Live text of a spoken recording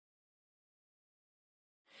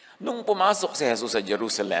Nung pumasok si Jesus sa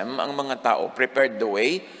Jerusalem, ang mga tao prepared the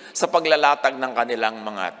way sa paglalatag ng kanilang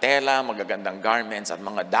mga tela, magagandang garments at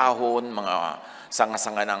mga dahon, mga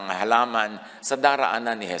sanga-sanga ng halaman sa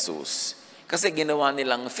daraanan ni Jesus. Kasi ginawa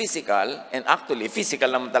nilang physical, and actually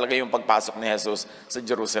physical naman talaga yung pagpasok ni Jesus sa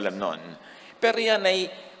Jerusalem noon. Pero yan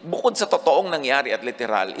ay bukod sa totoong nangyari at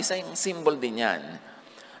literal, isa yung symbol din yan.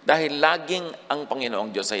 Dahil laging ang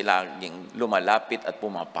Panginoong Diyos ay laging lumalapit at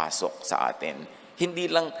pumapasok sa atin. Hindi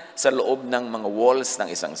lang sa loob ng mga walls ng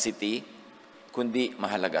isang city, kundi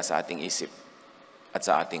mahalaga sa ating isip at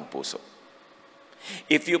sa ating puso.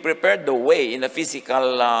 If you prepare the way in a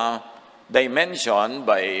physical dimension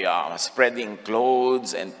by spreading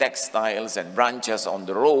clothes and textiles and branches on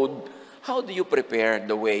the road, how do you prepare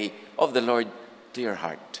the way of the Lord to your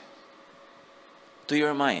heart, to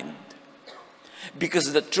your mind?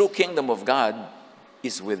 Because the true kingdom of God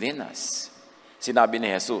is within us. Sinabi ni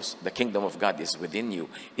Jesus, the kingdom of God is within you.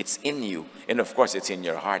 It's in you. And of course, it's in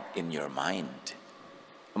your heart, in your mind.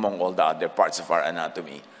 Among all the other parts of our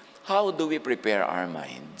anatomy. How do we prepare our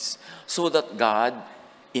minds? So that God,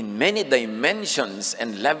 in many dimensions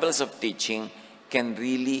and levels of teaching, can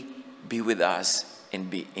really be with us and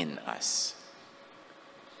be in us.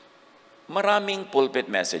 Maraming pulpit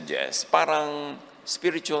messages, parang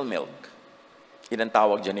spiritual milk. Yan ang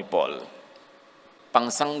tawag dyan ni Paul.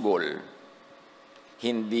 Pangsanggol.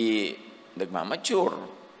 Hindi nagmamature,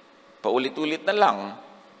 paulit-ulit na lang,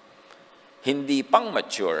 hindi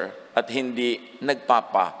pang-mature at hindi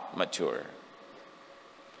nagpapa-mature.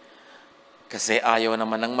 Kasi ayaw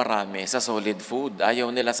naman ng marami sa solid food, ayaw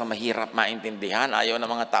nila sa mahirap maintindihan, ayaw ng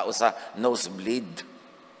mga tao sa nosebleed.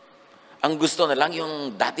 Ang gusto na lang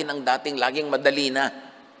yung dati ng dating laging madali na.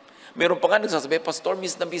 Meron pa nga nagsasabi, Pastor,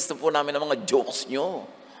 miss na po namin ang mga jokes nyo.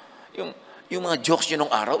 Yung mga jokes nyo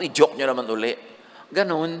nung araw, i-joke nyo naman uli.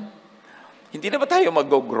 Ganon. Hindi na ba tayo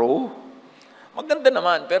mag-grow? Maganda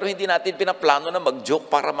naman, pero hindi natin pinaplano na mag-joke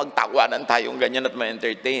para magtawanan tayong ganyan at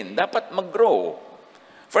ma-entertain. Dapat mag-grow.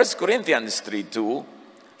 1 Corinthians 3:2,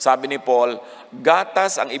 sabi ni Paul,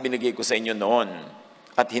 gatas ang ibinigay ko sa inyo noon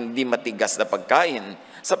at hindi matigas na pagkain,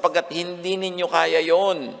 sapagkat hindi ninyo kaya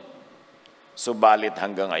yon. Subalit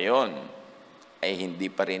hanggang ngayon, ay hindi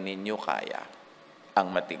pa rin ninyo kaya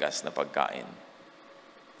ang matigas na pagkain.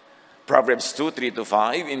 Proverbs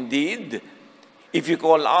 2:3-5, indeed, if you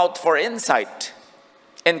call out for insight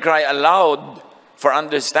and cry aloud for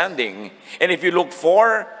understanding, and if you look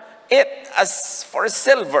for it as for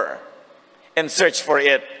silver and search for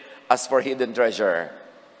it as for hidden treasure,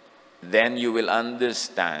 then you will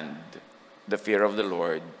understand the fear of the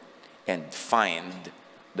Lord and find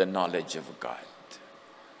the knowledge of God.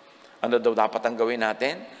 Ano daw dapat ang gawin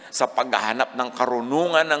natin? Sa paghahanap ng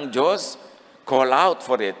karunungan ng Diyos, call out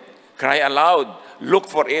for it. Cry aloud, look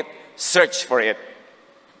for it, search for it,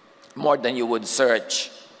 more than you would search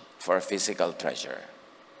for a physical treasure.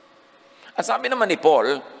 At sabi naman ni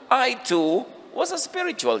Paul, I too was a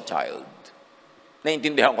spiritual child.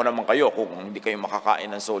 Naintindihan ko naman kayo kung hindi kayo makakain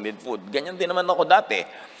ng solid food. Ganyan din naman ako dati.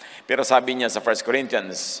 Pero sabi niya sa 1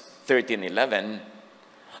 Corinthians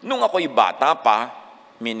 13:11, nung ako'y bata pa,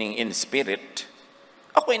 meaning in spirit,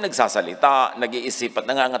 ako'y nagsasalita, nag-iisip at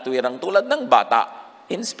nangangatwirang tulad ng bata,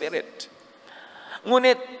 in spirit.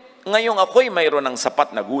 Ngunit, ngayong ako'y mayroon ng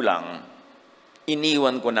sapat na gulang,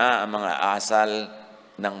 iniwan ko na ang mga asal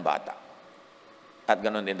ng bata. At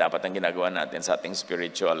ganun din dapat ang ginagawa natin sa ating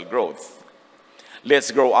spiritual growth.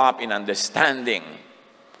 Let's grow up in understanding.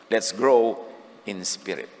 Let's grow in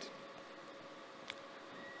spirit.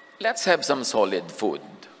 Let's have some solid food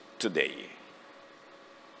today.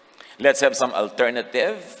 Let's have some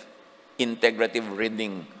alternative, integrative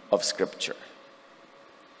reading of Scripture.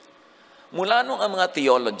 Mula nung ang mga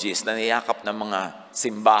theologists na niyakap ng mga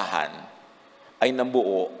simbahan ay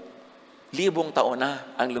nabuo, 1,000 taon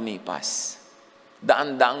na ang lumipas.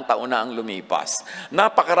 Daan-daang taon na ang lumipas.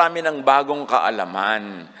 Napakarami ng bagong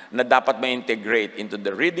kaalaman na dapat ma-integrate into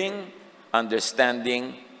the reading,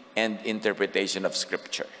 understanding, and interpretation of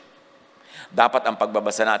Scripture. Dapat ang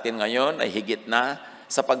pagbabasa natin ngayon ay higit na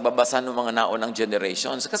sa pagbabasa ng mga naunang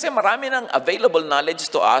generations. Kasi marami ng available knowledge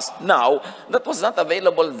to us now that was not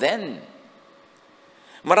available then.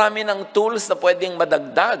 Marami ng tools na pwedeng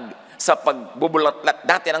madagdag sa pagbubulatlat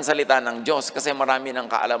natin ng salita ng Diyos kasi marami ng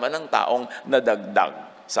kaalaman ng taong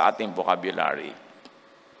nadagdag sa ating vocabulary.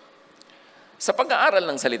 Sa pag-aaral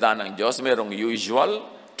ng salita ng Diyos, mayroong usual,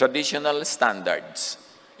 traditional standards.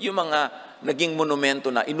 Yung mga naging monumento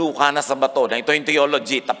na inuka na sa bato, na ito yung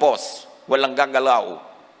theology, tapos, walang gagalaw.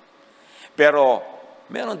 Pero,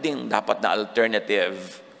 meron ding dapat na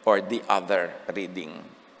alternative or the other reading.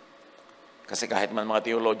 Kasi kahit man mga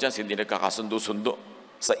theologians, hindi nagkakasundo-sundo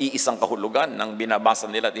sa iisang kahulugan ng binabasa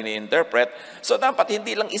nila at ini-interpret. So dapat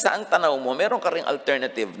hindi lang isa ang tanaw mo, meron ka ring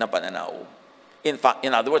alternative na pananaw. In fact,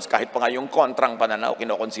 in other words, kahit pa nga yung kontrang pananaw,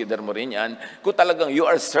 kinoconsider mo rin yan, kung talagang you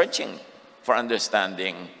are searching for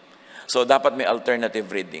understanding. So dapat may alternative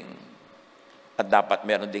reading. At dapat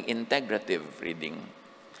meron ding integrative reading.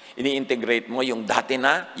 Ini-integrate mo yung dati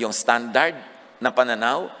na, yung standard na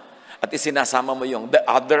pananaw, at isinasama mo yung the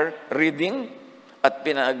other reading, at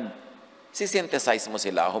synthesize mo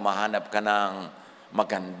sila, humahanap ka ng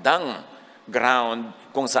magandang ground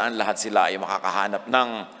kung saan lahat sila ay makakahanap ng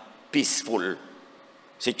peaceful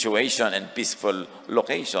situation and peaceful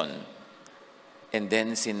location. And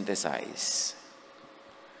then synthesize.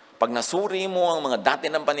 Pag nasuri mo ang mga dati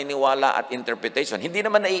ng paniniwala at interpretation, hindi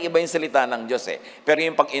naman naiiba yung salita ng Diyos eh. Pero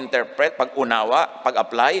yung pag-interpret, pag-unawa,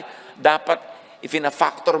 pag-apply, dapat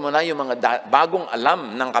ifina-factor mo na yung mga bagong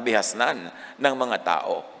alam ng kabihasnan ng mga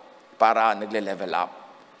tao para nagle-level up.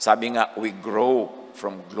 Sabi nga, we grow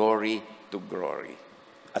from glory to glory.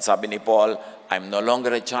 At sabi ni Paul, I'm no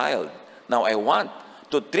longer a child. Now I want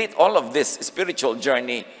to treat all of this spiritual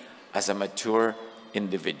journey as a mature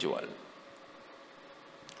individual.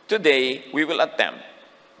 Today, we will attempt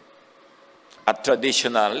a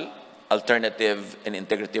traditional, alternative, and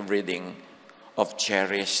integrative reading of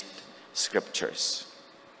cherished scriptures.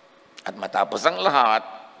 At matapos ang lahat,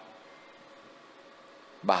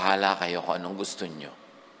 bahala kayo kung anong gusto nyo.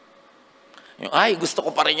 Yung, ay, gusto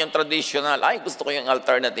ko pa rin yung traditional. Ay, gusto ko yung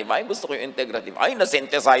alternative. Ay, gusto ko yung integrative. Ay,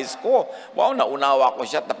 na-synthesize ko. Wow, naunawa ko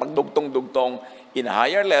siya. Tapag-dugtong-dugtong in a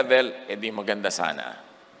higher level, edi maganda sana.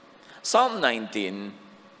 Psalm 19,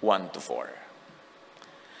 1-4.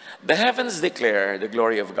 The heavens declare the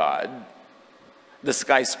glory of God. The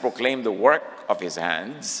skies proclaim the work of His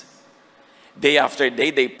hands. Day after day,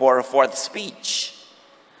 they pour forth speech.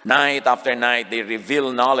 Night after night, they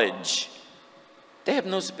reveal knowledge. They have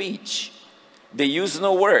no speech. They use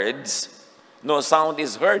no words. No sound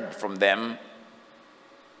is heard from them.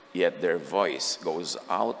 Yet their voice goes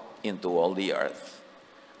out into all the earth.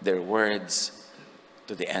 Their words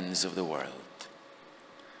to the ends of the world.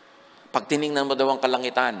 Pag tiningnan mo daw ang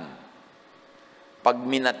kalangitan, pag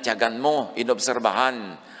minatyagan mo, inobserbahan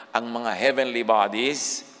ang mga heavenly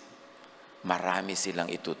bodies, marami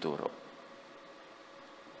silang ituturo.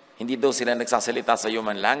 Hindi daw sila nagsasalita sa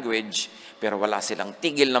human language, pero wala silang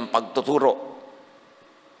tigil ng pagtuturo.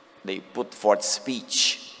 They put forth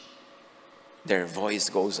speech. Their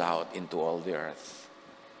voice goes out into all the earth.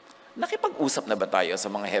 Nakipag-usap na ba tayo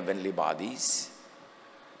sa mga heavenly bodies?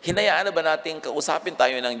 Hinayaan na ba natin kausapin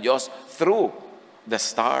tayo ng Diyos through the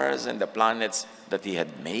stars and the planets that He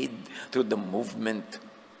had made, through the movement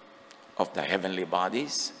of the heavenly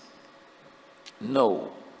bodies? No.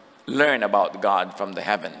 Learn about God from the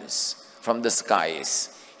heavens, from the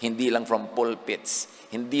skies, hindi lang from pulpits,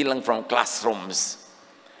 hindi lang from classrooms.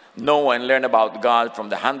 Know and learn about God from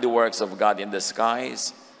the handiworks of God in the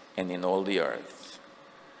skies and in all the earth.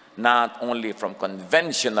 Not only from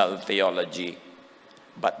conventional theology,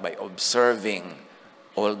 but by observing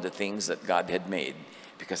all the things that God had made,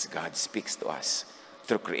 because God speaks to us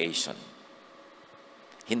through creation.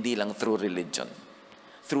 Hindi lang through religion,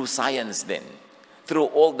 through science din,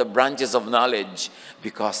 through all the branches of knowledge,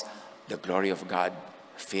 because the glory of God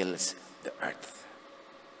fills the earth.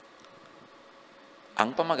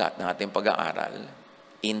 Ang pamagat ng ating pag-aaral,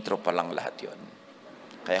 intro pa lang lahat yon.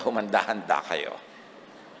 Kaya humanda-handa kayo.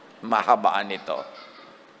 Mahabaan ito.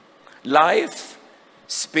 Life,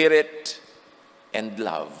 Spirit, and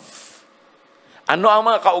love. Ano ang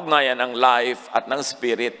mga kaugnayan ng life at ng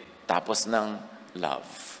spirit tapos ng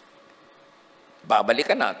love?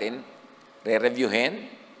 Babalikan natin,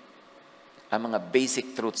 re-reviewin ang mga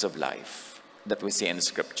basic truths of life that we see in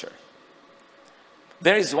Scripture.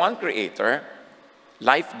 There is one Creator,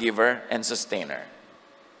 life giver, and sustainer,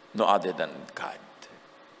 no other than God.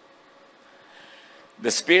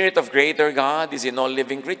 The Spirit of Creator God is in all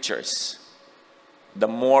living creatures. The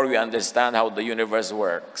more we understand how the universe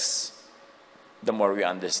works, the more we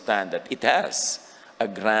understand that it has a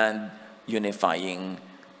grand unifying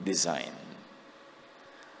design.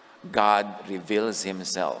 God reveals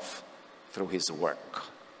Himself through His work,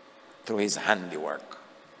 through His handiwork.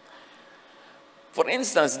 For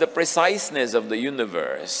instance, the preciseness of the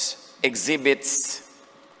universe exhibits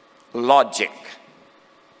logic,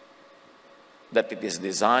 that it is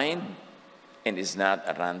designed and is not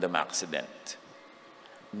a random accident.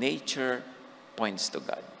 Nature points to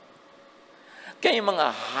God. Kaya yung mga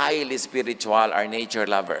highly spiritual are nature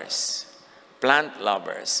lovers, plant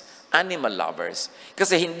lovers, animal lovers.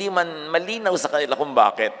 Kasi hindi man malinaw sa kanila kung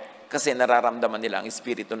bakit, Kasi nararamdaman nila ang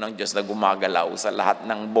Espiritu ng Diyos na gumagalaw sa lahat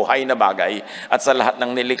ng buhay na bagay at sa lahat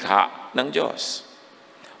ng nilikha ng Diyos.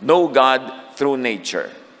 Know God through nature.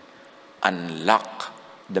 Unlock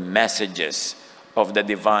the messages of the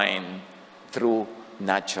divine through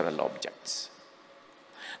natural objects.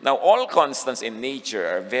 Now, all constants in nature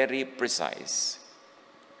are very precise.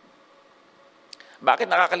 Bakit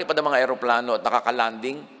nakakalipad ang mga aeroplano at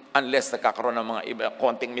nakakalanding unless nagkakaroon ng mga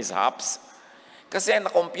konting mishaps? Kasi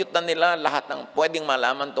na-compute na nila lahat ng pwedeng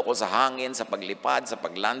malaman tungkol sa hangin, sa paglipad, sa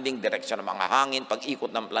paglanding, direksyon ng mga hangin,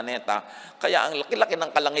 pag-ikot ng planeta. Kaya ang laki-laki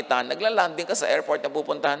ng kalangitan, naglalanding ka sa airport na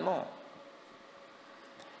pupuntahan mo.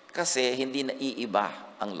 Kasi hindi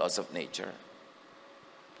naiiba ang laws of nature.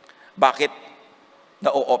 Bakit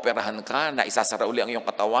na-ooperahan ka, na isasara uli ang iyong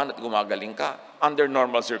katawan at gumagaling ka? Under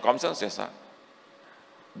normal circumstances,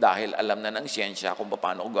 Dahil alam na ng siyensya kung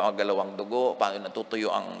paano gumagalaw ang dugo, paano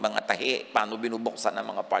natutuyo ang mga tahi, paano binubuksan ang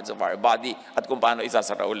mga parts of our body, at kung paano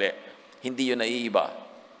isasara uli. Hindi yun naiiba.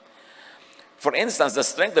 For instance, the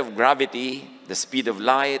strength of gravity, the speed of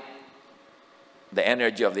light, the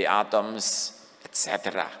energy of the atoms,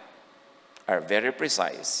 etc. are very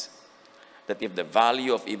precise. That if the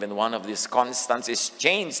value of even one of these constants is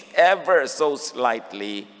changed ever so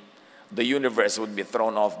slightly, the universe would be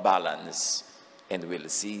thrown off balance and will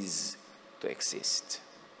cease to exist.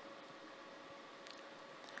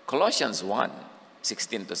 Colossians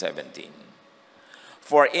 1:16-17.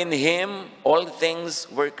 For in Him all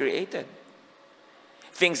things were created,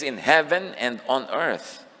 things in heaven and on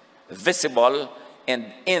earth, visible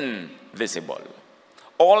and invisible.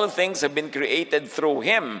 All things have been created through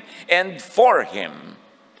Him and for Him.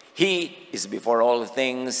 He is before all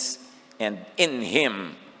things, and in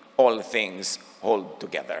Him all things hold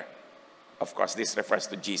together. Of course, this refers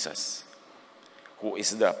to Jesus, who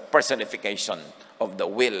is the personification of the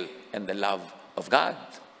will and the love of God.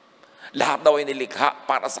 Lahat daw ay nilikha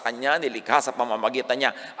para sa Kanya, nilikha sa pamamagitan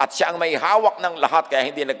Niya, at Siya ang may hawak ng lahat, kaya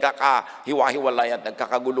hindi nagkakahiwa-hiwalay at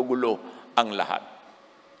nagkakagulo-gulo ang lahat.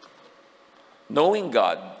 Knowing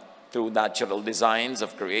God through natural designs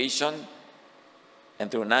of creation and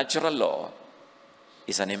through natural law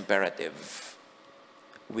is an imperative.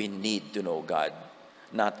 We need to know God,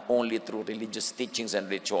 not only through religious teachings and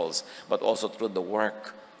rituals, but also through the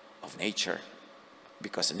work of nature,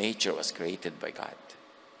 because nature was created by God.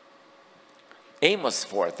 Amos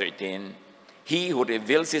 4:13, He who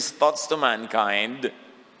reveals His thoughts to mankind,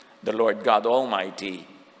 the Lord God Almighty,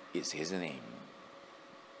 is His name.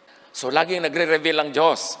 So laging nagre-reveal ang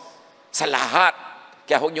Diyos sa lahat.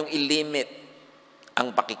 Kaya huwag niyong ilimit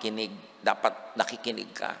ang pakikinig. Dapat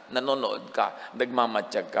nakikinig ka, nanonood ka,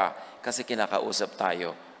 nagmamatsyag ka, kasi kinakausap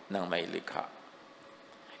tayo ng may likha.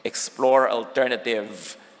 Explore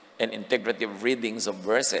alternative and integrative readings of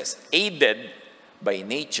verses, aided by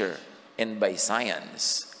nature and by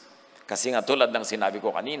science. Kasi nga tulad ng sinabi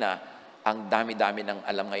ko kanina, ang dami-dami ng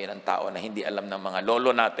alam ngayon ng tao na hindi alam ng mga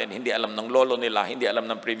lolo natin, hindi alam ng lolo nila, hindi alam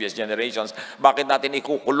ng previous generations. Bakit natin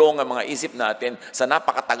ikukulong ang mga isip natin sa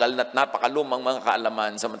napakatagal at napakalumang mga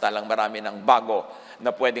kaalaman, samantalang marami ng bago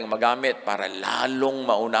na pwedeng magamit para lalong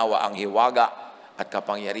maunawa ang hiwaga at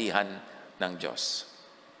kapangyarihan ng Diyos.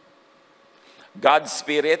 God's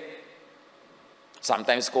Spirit,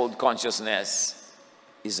 sometimes called consciousness,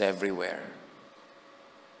 is everywhere.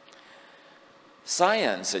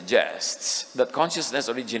 Science suggests that consciousness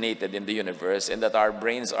originated in the universe and that our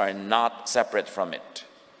brains are not separate from it.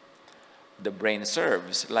 The brain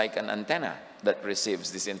serves like an antenna that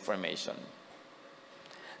receives this information.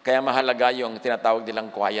 Kaya mahalaga yung tinatawag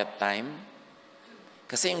nilang quiet time.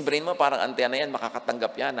 Kasi yung brain mo parang antenna yan,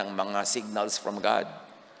 makakatanggap yan ng mga signals from God.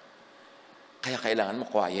 Kaya kailangan mo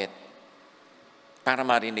quiet. Para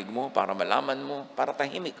marinig mo, para malaman mo, para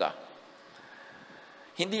tahimik ka.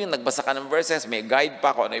 Hindi yung nagbasa ka ng verses, may guide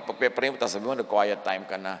pa kung ano ipagpe-pray mo, tapos sabi mo, nag-quiet time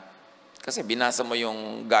ka na. Kasi binasa mo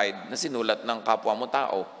yung guide na sinulat ng kapwa mo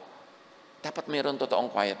tao. Dapat mayroon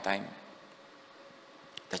totoong quiet time.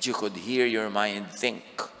 That you could hear your mind think.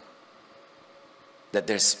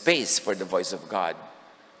 That there's space for the voice of God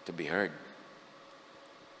to be heard.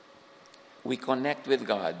 We connect with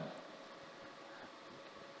God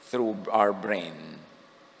through our brain,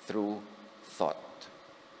 through thought.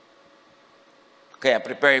 Kaya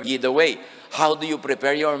prepare ye the way. How do you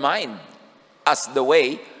prepare your mind? As the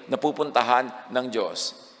way na pupuntahan ng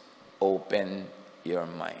Diyos. Open your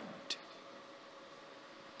mind.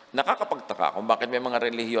 Nakakapagtaka kung bakit may mga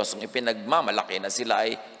relihiyosong ipinagmamalaki na sila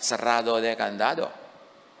ay sarado de candado.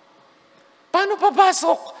 Paano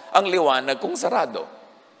papasok ang liwanag kung sarado?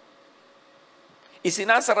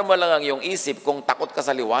 Isinasara mo lang ang iyong isip kung takot ka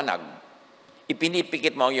sa liwanag.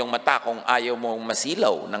 Ipinipikit mo yung mata kung ayaw mong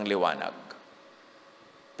masilaw ng liwanag.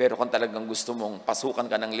 Pero kung talagang gusto mong pasukan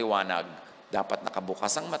ka ng liwanag, dapat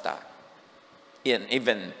nakabukas ang mata.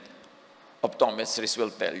 Even optometrists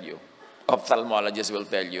will tell you, ophthalmologists will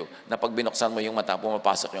tell you, na pag binuksan mo yung mata,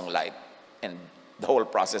 pumapasok yung light. And the whole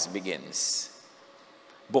process begins.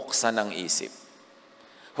 Buksan ang isip.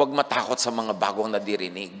 Huwag matakot sa mga bagong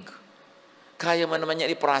nadirinig. Kaya mo naman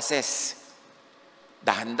yan i-process.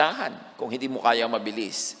 Dahan-dahan, kung hindi mo kaya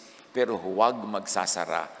mabilis. Pero huwag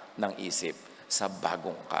magsasara ng isip sa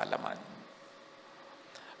bagong kaalaman.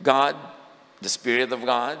 God, the Spirit of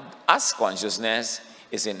God, as consciousness,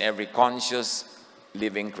 is in every conscious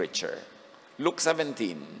living creature. Luke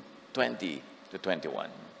 17:20-21.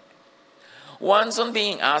 Once on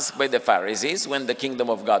being asked by the Pharisees when the kingdom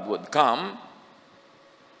of God would come,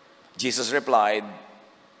 Jesus replied,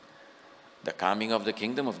 "The coming of the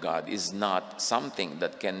kingdom of God is not something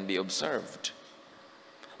that can be observed.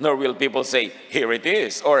 Nor will people say, 'Here it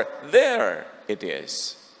is,' or 'There it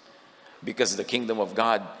is.' Because the kingdom of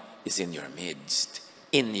God is in your midst,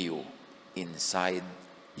 in you, inside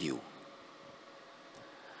you."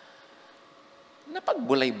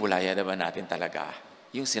 Napagbulay-bulayan naman natin talaga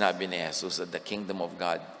yung sinabi ni Jesus that the kingdom of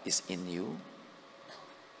God is in you.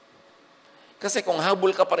 Kasi kung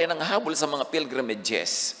habol ka pa rin ang habol sa mga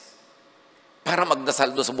pilgrimages, para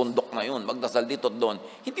magdasal doon sa bundok na yun, magdasal dito at doon,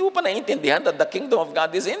 hindi mo pa naiintindihan that the kingdom of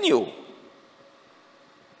God is in you.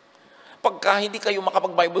 Pagka hindi kayo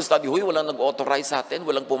makapag-Bible study, walang nag-authorize sa atin,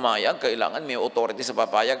 walang pumayag, kailangan may authority sa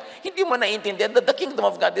papayag, hindi mo naiintindihan that the kingdom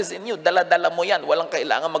of God is in you. Dala-dala mo yan, walang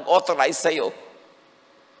kailangan mag-authorize sa'yo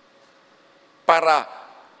para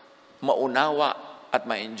maunawa at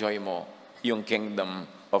ma-enjoy mo yung kingdom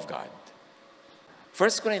of God.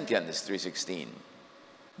 1 Corinthians 3:16,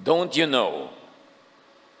 "Don't you know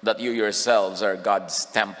that you yourselves are God's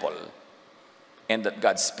temple and that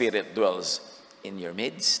God's Spirit dwells in your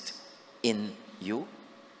midst?" In you?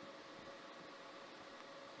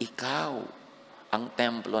 Ikaw ang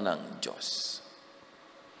templo ng Diyos.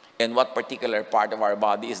 And what particular part of our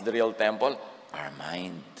body is the real temple? Our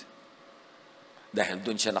mind. Dahil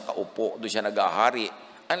doon siya nakaupo, doon siya nag-ahari,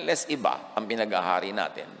 unless iba ang pinag-ahari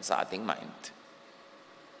natin sa ating mind.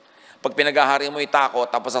 Pag pinag-ahari mo yung takot,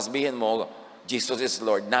 tapos sasabihin mo, Jesus is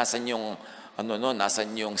Lord, nasan yung,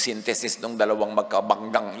 nasan yung synthesis ng dalawang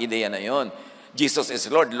magkabanggang ideya na yon? Jesus is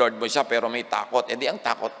Lord, Lord mo siya, pero may takot. E di ang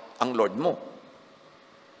takot, ang Lord mo.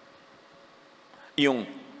 Yung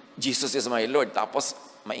Jesus is my Lord, tapos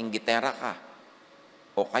mainggitera ka.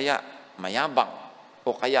 O kaya mayabang.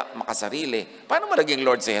 O kaya makasarili. Paano mo naging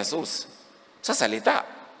Lord si Jesus? Sa salita.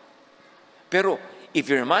 Pero if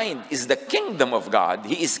your mind is the kingdom of God,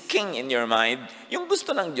 He is King in your mind, yung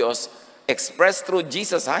gusto ng Diyos, expressed through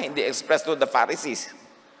Jesus, hindi expressed through the Pharisees.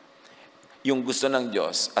 Yung gusto ng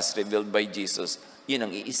Diyos, as revealed by Jesus, yun ang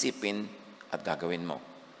iisipin at gagawin mo.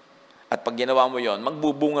 At pag ginawa mo yon,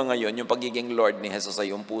 magbubunga ngayon yung pagiging Lord ni Jesus sa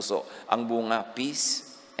iyong puso. Ang bunga,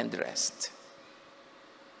 peace and rest.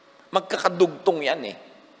 Magkakadugtong yan eh.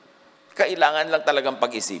 Kailangan lang talagang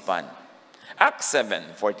pag-isipan. Acts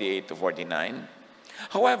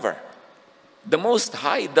 7:48-49. However, the Most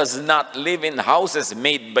High does not live in houses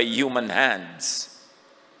made by human hands.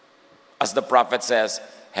 As the prophet says,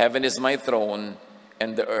 "Heaven is my throne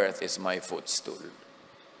and the earth is my footstool."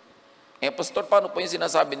 Pastor, paano po yung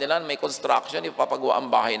sinasabi nila? May construction, ipapagawa ang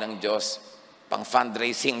bahay ng Diyos. Pang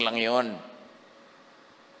fundraising lang yon.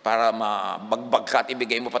 Para mabagbag ka at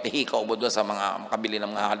ibigay mo pati hikaw mo doon sa mga makabili ng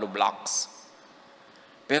mga hollow blocks.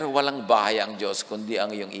 Pero walang bahay ang Diyos, kundi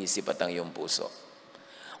ang iyong isip at ang iyong puso.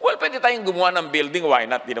 Well, pwede tayong gumawa ng building, why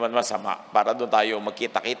not? Di naman masama. Para doon tayo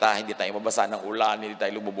magkita-kita, hindi tayo mabasa ng ulan, hindi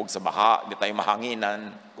tayo lumubog sa baha, hindi tayo mahanginan,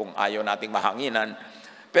 kung ayaw nating mahanginan.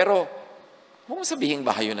 Pero, huwag sabihin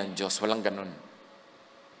bahay yun ng Diyos, walang ganun.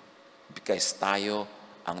 Because tayo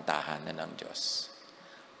ang tahanan ng Diyos.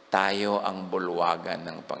 Tayo ang bulwagan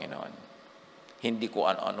ng Panginoon. Hindi ko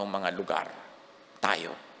ano-anong mga lugar.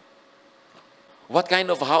 Tayo. What kind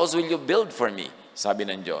of house will you build for me? Sabi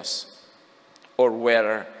ng Diyos. Or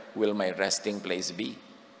where will my resting place be?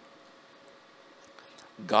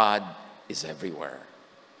 God is everywhere.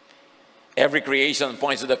 Every creation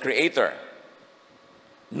points to the Creator.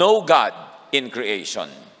 Know God in creation.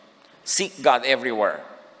 Seek God everywhere,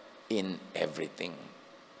 in everything.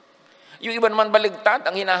 Yung iba naman baligtad,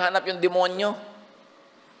 ang hinahanap yung demonyo.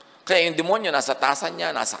 Kaya yung demonyo nasa tasan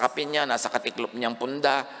niya, nasa kapin niya, nasa katiklop niyang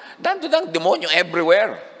punda. Nandun ang demonyo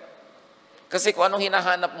everywhere. Kasi kung anong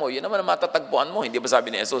hinahanap mo, yun naman ang matatagpuan mo. Hindi ba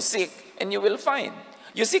sabi ni Jesus, seek and you will find.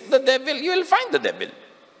 You seek the devil, you will find the devil.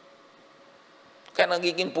 Kaya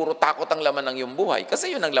nagiging puro takot ang laman ng iyong buhay.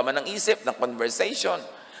 Kasi yun ang laman ng isip, ng conversation.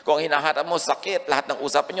 Kung ang hinaharap mo, sakit, lahat ng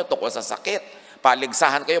usapan nyo tungkol sa sakit.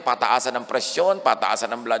 Paligsahan kayo, pataasan ng presyon, pataasan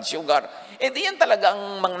ng blood sugar. Eh di yan talaga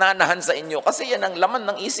ang mangnanahan sa inyo kasi yan ang laman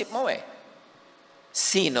ng isip mo eh.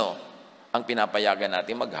 Sino ang pinapayagan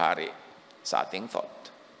natin maghari sa ating thought?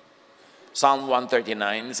 Psalm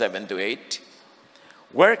 139, 7-8.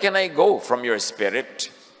 Where can I go from your spirit?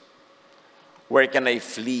 Where can I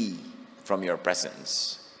flee from your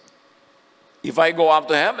presence? If I go up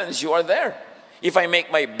to heavens, you are there. If I make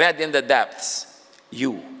my bed in the depths,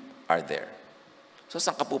 you are there. So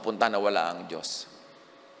saan ka pupunta na wala ang Diyos?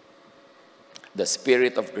 The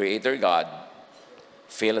Spirit of Creator God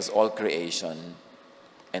fills all creation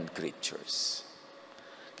and creatures.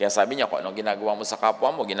 Kaya sabi niya, kung anong ginagawa mo sa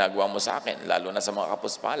kapwa mo, ginagawa mo sa akin, lalo na sa mga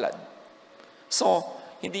kapuspalad. So,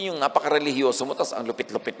 hindi yung napaka-religyoso mo, tapos ang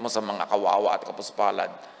lupit-lupit mo sa mga kawawa at kapuspalad.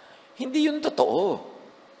 Hindi yun totoo.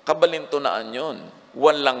 Kabalintunaan yun.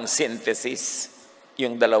 Walang synthesis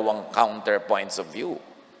yung dalawang counterpoints of view.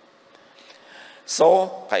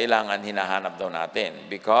 So, kailangan hinahanap daw natin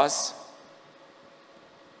because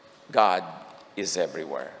God is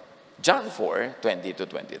everywhere. John 4,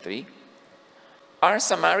 20-23. Our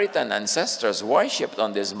Samaritan ancestors worshipped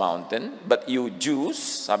on this mountain, but you Jews,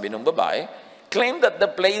 sabi nung babae, claim that the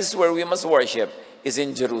place where we must worship is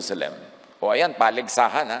in Jerusalem. O ayan,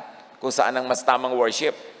 paligsahan ha, kung saan ang mas tamang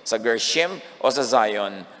worship, sa Gershom o sa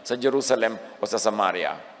Zion, sa Jerusalem o sa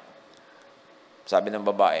Samaria. Sabi ng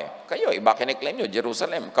babae, kayo, iba kiniklaim nyo,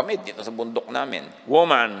 Jerusalem, kami dito sa bundok namin.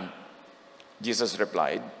 Woman, Jesus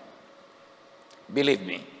replied, believe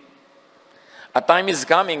me, a time is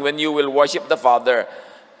coming when you will worship the Father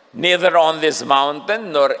neither on this mountain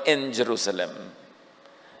nor in Jerusalem.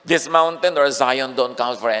 This mountain or Zion don't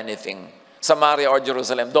count for anything. Samaria or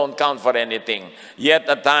Jerusalem don't count for anything. Yet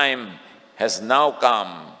a time has now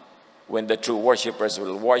come when the true worshipers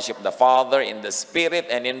will worship the Father in the Spirit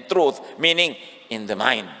and in truth, meaning in the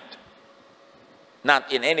mind.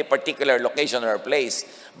 Not in any particular location or place,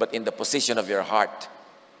 but in the position of your heart.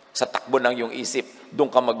 Sa takbo ng iyong isip, doon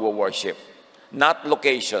ka magwo-worship. Not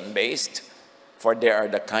location-based, for they are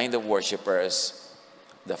the kind of worshipers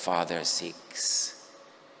the Father seeks.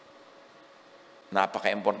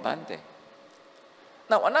 Napaka-importante.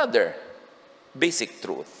 Now, another basic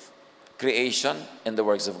truth. Creation and the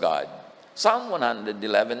works of God. Psalm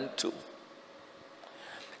 111:2.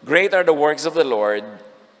 Great are the works of the Lord.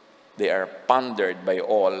 They are pondered by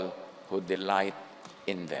all who delight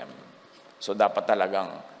in them. So, dapat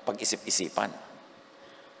talagang pag-isip-isipan.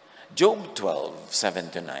 Job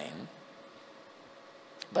 12:7-9.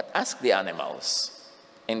 But ask the animals,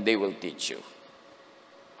 and they will teach you.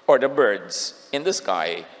 Or the birds in the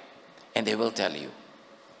sky, and they will tell you.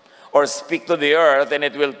 Or speak to the earth, and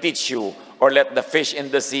it will teach you. Or let the fish in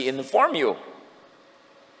the sea inform you.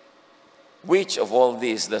 Which of all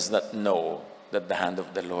these does not know that the hand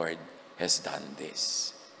of the Lord has done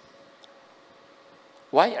this?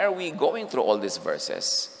 Why are we going through all these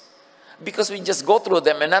verses? Because we just go through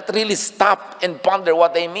them and not really stop and ponder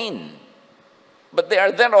what they mean. But they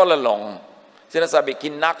are there all along. Sinasabi,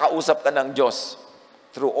 kinakausap ka ng Diyos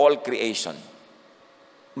through all creation.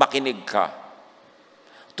 Makinig ka.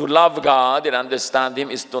 To love God and understand Him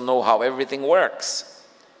is to know how everything works.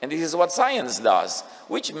 And this is what science does,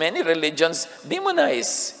 which many religions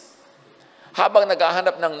demonize. Habang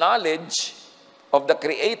naghahanap ng knowledge of the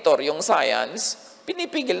Creator, yung science,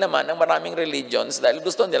 pinipigil naman ng maraming religions dahil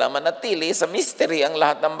gusto nila manatili sa mystery ang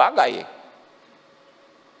lahat ng bagay.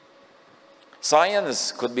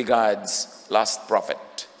 Science could be God's last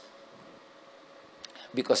prophet.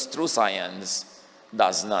 Because true science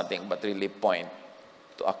does nothing but really point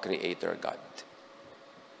to a Creator God.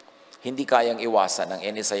 Hindi kayang iwasan ng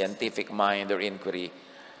any scientific mind or inquiry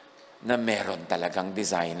na meron talagang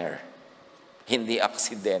designer. Hindi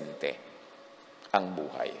aksidente ang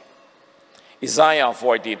buhay. Isaiah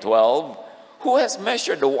 40:12, who has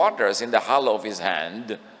measured the waters in the hollow of his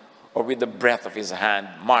hand, or with the breadth of his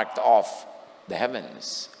hand marked off the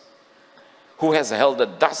heavens? Who has held the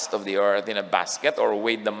dust of the earth in a basket, or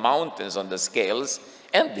weighed the mountains on the scales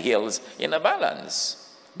and the hills in a balance?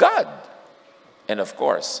 God. And of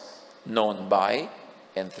course, known by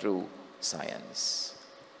and through science.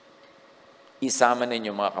 Isama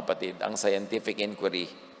ninyo mga kapatid ang scientific inquiry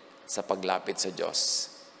sa paglapit sa Diyos.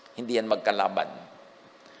 Hindi yan magkalaban.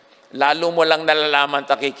 Lalo mo lang nalalaman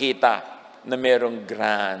at nakikita na merong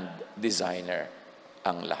grand designer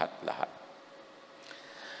ang lahat-lahat.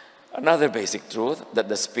 Another basic truth that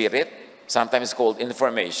the Spirit, sometimes called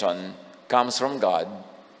information, comes from God,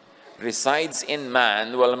 resides in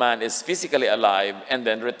man while man is physically alive and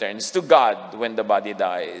then returns to God when the body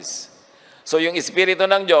dies. So yung Espiritu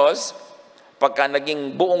ng Diyos, pagka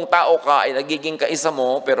naging buong tao ka, ay nagiging kaisa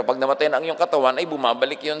mo, pero pag namatay na ang iyong katawan, ay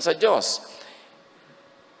bumabalik yun sa Diyos.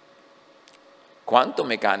 Quantum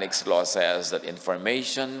mechanics law says that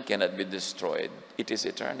information cannot be destroyed. It is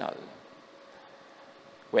eternal.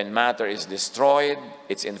 When matter is destroyed,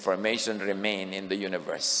 its information remain in the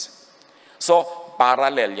universe. So,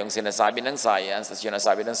 parallel yung sinasabi ng science at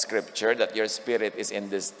sinasabi ng scripture that your spirit is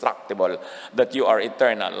indestructible, that you are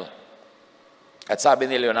eternal. At sabi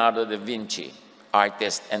ni Leonardo da Vinci,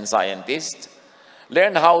 artist and scientist,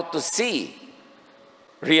 learn how to see,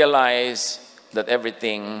 realize that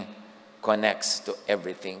everything connects to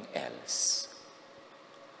everything else.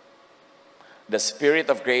 The Spirit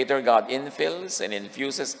of Creator God infills and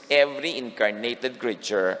infuses every incarnated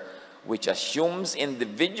creature which assumes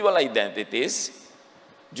individual identities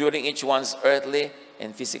during each one's earthly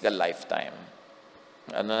and physical lifetime.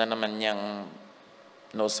 Ano na naman yung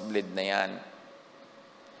nosebleed na yan?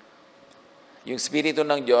 Yung Espiritu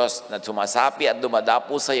ng Diyos na sumasapi at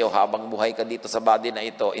dumadapo sa iyo habang buhay ka dito sa body na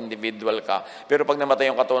ito, individual ka. Pero pag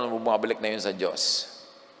namatay yung katawan mo, bumabalik na yun sa Diyos.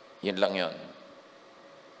 Yun lang yun.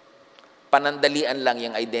 Panandalian lang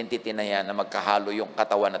yung identity na yan na magkahalo yung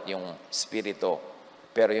katawan at yung Espiritu.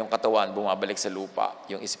 Pero yung katawan bumabalik sa lupa,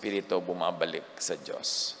 yung Espiritu bumabalik sa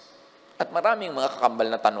Diyos. At maraming mga kakambal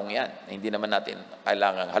na tanong yan. Hindi naman natin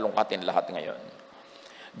kailangan halongkatin lahat ngayon.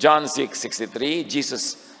 John 6:63,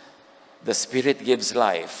 Jesus, the Spirit gives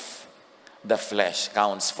life, the flesh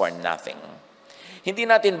counts for nothing. Hindi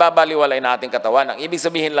natin babaliwalay na ating katawan. Ang ibig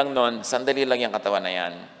sabihin lang nun, sandali lang yung katawan na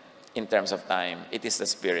yan. In terms of time, it is the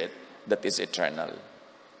Spirit that is eternal.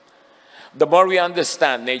 The more we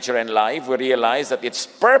understand nature and life, we realize that its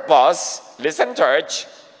purpose, listen church,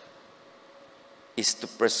 is to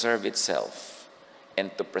preserve itself and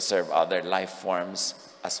to preserve other life forms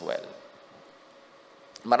as well.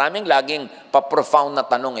 Maraming laging pa-profound na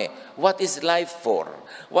tanong what is life for?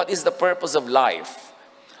 What is the purpose of life?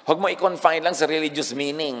 Huwag mo i-confine lang sa religious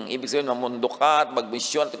meaning. Ibig sabihin, mamundo ka at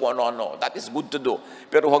mag-mission at kung ano-ano. That is good to do.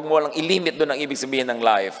 Pero huwag mo lang ilimit doon ang ibig sabihin ng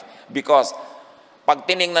life. Because pag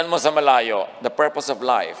tiningnan mo sa malayo, the purpose of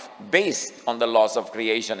life, based on the laws of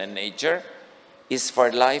creation and nature, is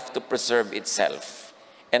for life to preserve itself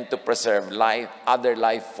and to preserve life, other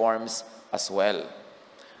life forms as well.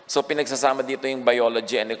 So pinagsasama dito yung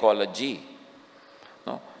biology and ecology.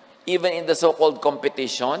 No? Even in the so-called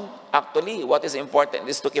competition, actually, what is important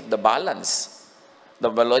is to keep the balance,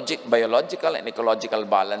 the biological and ecological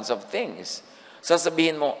balance of things.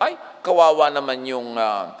 Sasabihin mo, ay, kawawa naman yung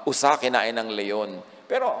usa kinain ng leon.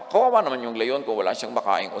 Pero kawawa naman yung leon kung wala siyang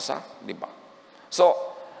makaing usa, di ba? So,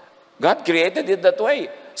 God created it that way.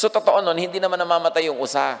 So, totoo nun, hindi naman namamatay yung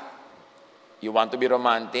usa. You want to be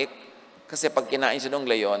romantic? Kasi pag kinain siya ng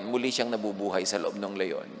leon, muli siyang nabubuhay sa loob ng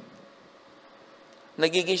leon.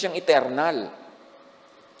 Nagiging siyang eternal.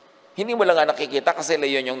 Hindi mo lang nga nakikita kasi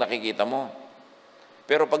leon yung nakikita mo.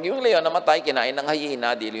 Pero pag yung leon namatay, kinain ng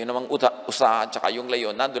hyena, di yun namang usa, tsaka yung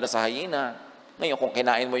leon, nandun na sa hyena. Ngayon, kung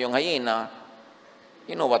kinain mo yung hyena,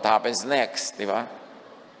 you know what happens next, di ba?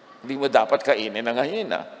 Hindi mo dapat kainin ng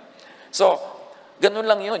hyena. So, ganun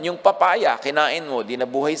lang yun. Yung papaya, kinain mo, di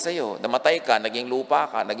nabuhay sa'yo. Namatay ka, naging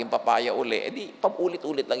lupa ka, naging papaya uli. Eh di,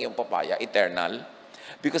 paulit-ulit lang yung papaya, eternal.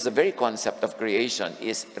 Because the very concept of creation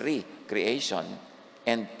is recreation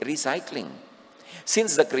and recycling.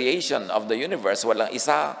 Since the creation of the universe, walang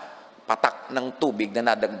isa patak ng tubig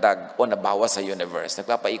na nadagdag o nabawas sa universe.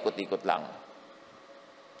 Nagpapaikot-ikot lang.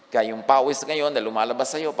 Kaya yung pawis ngayon na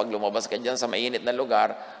lumalabas sa'yo, pag lumabas ka dyan sa mainit na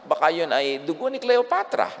lugar, baka yun ay dugo ni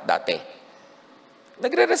Cleopatra dati.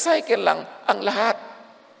 Nagre-recycle lang ang lahat.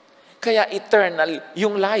 Kaya eternal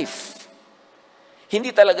yung life.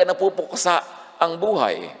 Hindi talaga napupuksa ang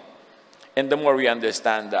buhay. And the more we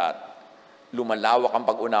understand that, lumalawak ang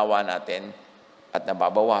pag-unawa natin at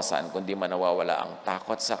nababawasan kundi man nawawala ang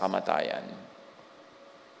takot sa kamatayan.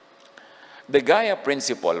 The Gaia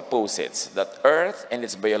principle posits that Earth and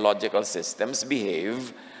its biological systems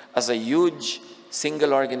behave as a huge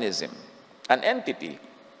single organism, an entity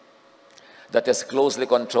that has closely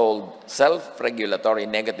controlled self-regulatory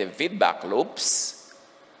negative feedback loops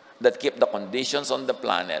that keep the conditions on the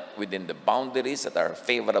planet within the boundaries that are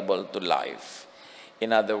favorable to life.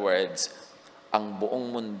 In other words, ang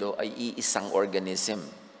buong mundo ay iisang organism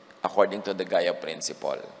according to the Gaia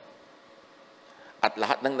principle. At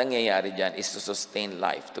lahat ng nangyayari dyan is to sustain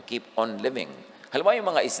life, to keep on living. Halimbawa yung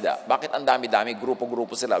mga isda, bakit ang dami-dami,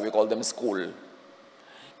 grupo-grupo sila, we call them school.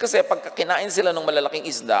 Kasi pag kinain sila ng malalaking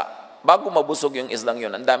isda, bago mabusog yung isdang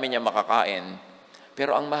yun, ang dami niya makakain.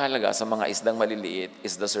 Pero ang mahalaga sa mga isdang maliliit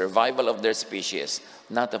is the survival of their species,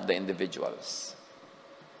 not of the individuals.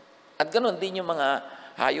 At ganoon din yung mga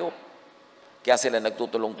hayop. Kaya sila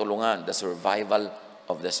nagtutulong-tulungan, the survival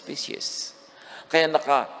of the species. Kaya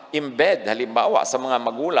naka-embed, halimbawa, sa mga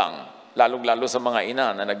magulang, lalong-lalo sa mga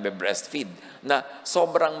ina na nagbe-breastfeed, na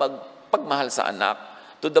sobrang pagmahal sa anak,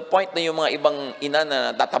 to the point na yung mga ibang ina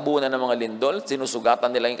na tatabunan ng mga lindol, sinusugatan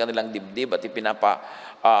nila yung kanilang dibdib at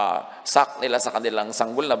ipinapasak nila sa kanilang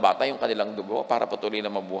sanggol na bata yung kanilang dugo para patuloy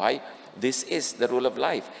na mabuhay. This is the rule of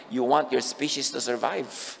life. You want your species to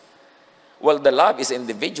survive. Well, the love is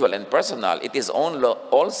individual and personal. It is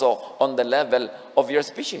also on the level of your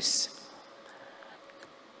species.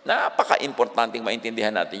 Napaka-importanting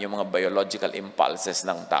maintindihan natin yung mga biological impulses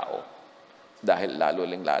ng tao. Dahil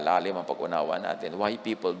lalalim ang pag-unawa natin why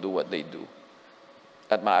people do what they do.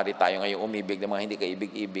 At maaari tayo ngayong umibig ng mga hindi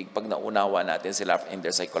kaibig-ibig pag naunawa natin sila in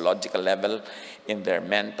their psychological level, in their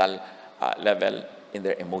mental level, in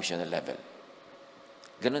their emotional level.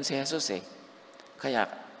 Ganun si Jesus eh. Kaya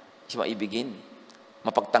siya maibigin,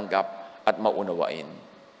 mapagtanggap at maunawain.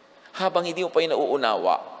 Habang hindi mo pa yung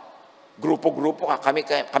nauunawa, grupo-grupo ka, kami,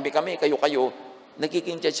 kayo,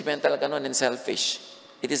 nagiging judgmental ka nun and selfish.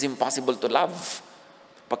 It is impossible to love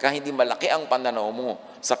pagka hindi malaki ang pananaw mo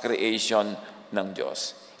sa creation ng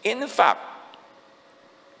Diyos. In fact,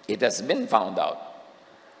 it has been found out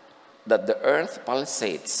that the earth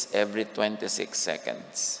pulsates every 26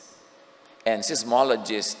 seconds. And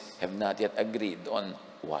seismologists have not yet agreed on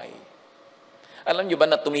why. Alam nyo ba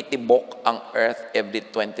na tumitibok ang earth every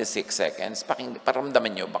 26 seconds?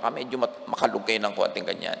 Paramdaman nyo, baka medyo makalug kayo ng konting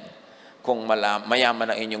ganyan. Kung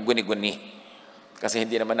mayaman ang inyong guni-guni. Kasi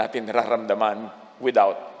hindi naman natin nararamdaman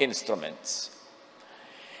without instruments.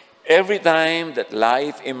 Every time that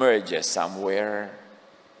life emerges somewhere,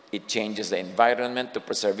 it changes the environment to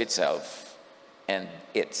preserve itself and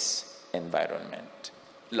its environment.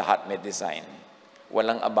 Lahat may design.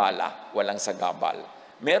 Walang abala, walang sagabal.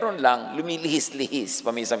 Meron lang lumilihis-lihis,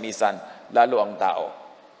 pamisa-misan, lalo ang tao.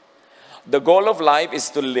 The goal of life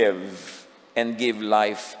is to live and give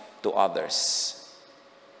life to others.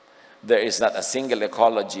 There is not a single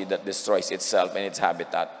ecology that destroys itself and its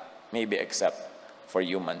habitat, maybe except for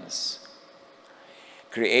humans.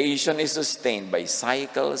 Creation is sustained by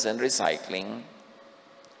cycles and recycling.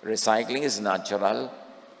 Recycling is natural,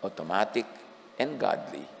 automatic, and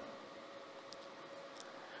godly.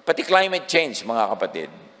 Pati climate change, mga kapatid.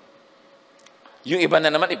 Yung iba na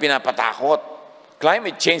naman ipinapatakot.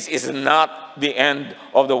 Climate change is not the end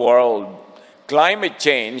of the world. Climate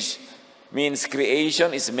change means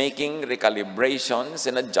creation is making recalibrations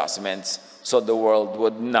and adjustments so the world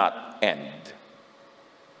would not end.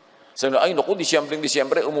 So, ay naku,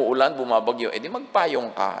 Disyembre, umuulan, bumabagyo. Eh di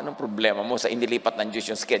magpayong ka. Anong problema mo sa inilipat ng Diyos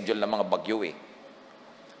yung schedule ng mga bagyo eh?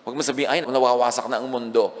 Huwag mo sabihin, ay nawawasak na ang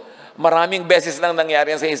mundo. Maraming beses lang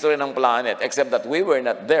nangyari sa history ng planet, except that we were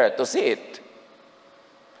not there to see it.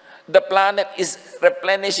 The planet is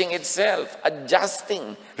replenishing itself,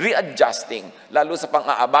 adjusting, readjusting, lalo sa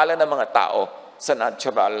pang-aabala ng mga tao sa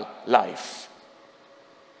natural life.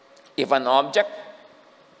 If an object,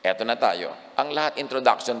 eto na tayo. Ang lahat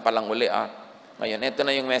introduction pa lang uli Ngayon, eto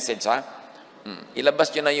na yung message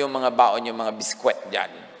Ilabas nyo na yung mga baon, yung mga biskwet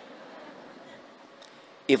dyan.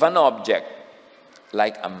 If an object,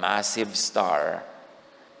 like a massive star,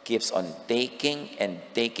 keeps on taking and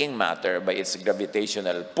taking matter by its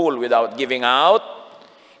gravitational pull without giving out,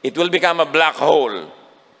 it will become a black hole,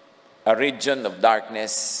 a region of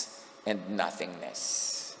darkness and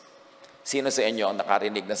nothingness. Sino sa inyo ang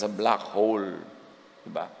nakarinig na sa black hole?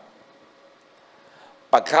 Diba?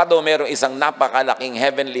 Pagka daw mayroong isang napakalaking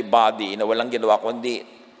heavenly body na walang ginawa kundi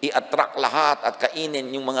i-attract lahat at kainin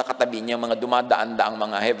yung mga katabi niya, mga dumadaan-daang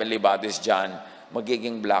mga heavenly bodies dyan,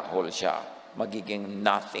 magiging black hole siya. Magiging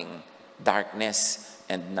nothing, darkness,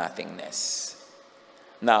 and nothingness.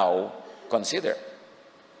 Now, consider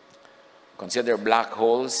black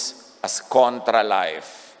holes as contra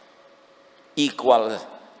life, equal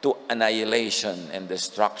to annihilation and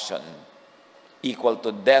destruction, equal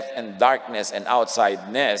to death and darkness and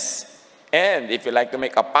outsideness. And if you like to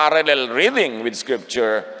make a parallel reading with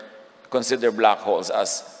Scripture, consider black holes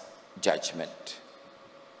as judgment.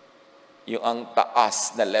 Yung ang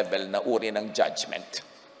taas na level na uri ng judgment.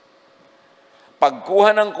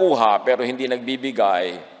 Pagkuha ng kuha pero hindi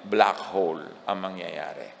nagbibigay, black hole ang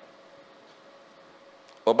mangyayari.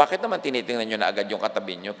 O bakit naman tinitingnan nyo na agad yung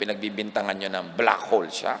katabi nyo, pinagbibintangan nyo ng black hole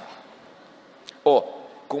siya? O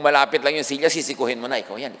kung malapit lang yung silya, sisikuhin mo na,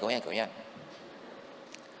 ikaw yan.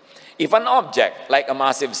 If an object like a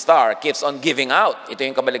massive star keeps on giving out, ito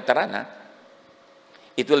yung kabaligtaran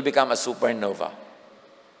it will become a supernova.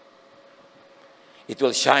 It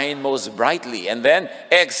will shine most brightly and then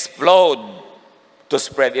explode to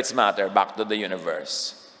spread its matter back to the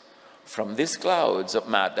universe. From these clouds of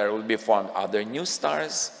matter will be formed other new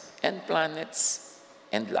stars and planets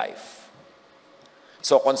and life.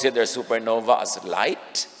 So consider supernova as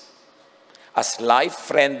light, as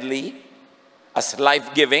life-friendly, as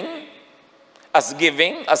life-giving, as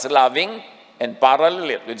giving, as loving, and parallel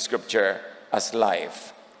it with Scripture as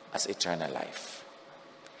life, as eternal life.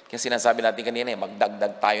 Kaya sinasabi natin kanina,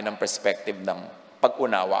 magdagdag tayo ng perspective ng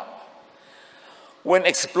pag-unawa. When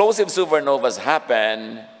explosive supernovas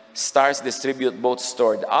happen, stars distribute both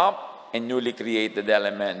stored up and newly created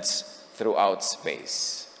elements throughout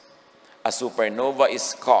space. A supernova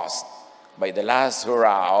is caused by the last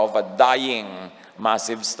hurrah of a dying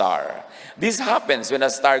massive star. This happens when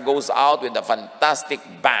a star goes out with a fantastic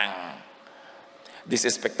bang.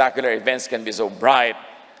 These spectacular events can be so bright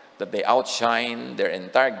that they outshine their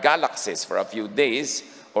entire galaxies for a few days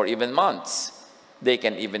or even months. They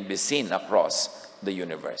can even be seen across the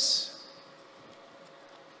universe.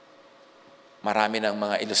 Marami ng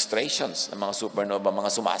mga illustrations ng mga supernova,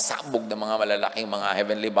 mga sumasabog ng mga malalaking mga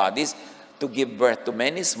heavenly bodies to give birth to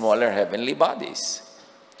many smaller heavenly bodies.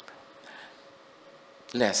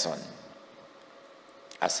 Lesson.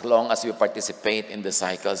 As long as we participate in the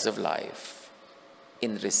cycles of life,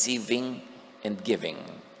 in receiving and giving,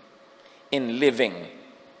 in living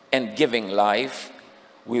and giving life,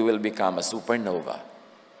 we will become a supernova.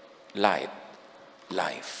 Light,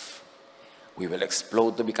 life. We will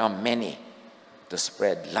explode to become many, to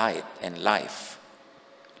spread light and life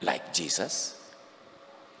like Jesus.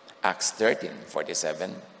 Acts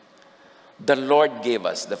 13:47. The Lord gave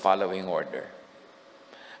us the following order.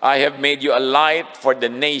 I have made you a light for the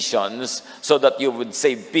nations so that you would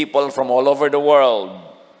save people from all over the world.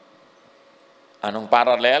 Anong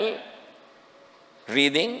parallel?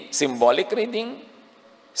 Reading, symbolic reading,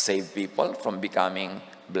 save people from becoming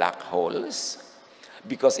black holes.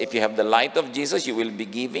 Because if you have the light of Jesus, you will be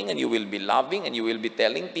giving and you will be loving and you will be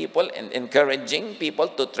telling people and encouraging people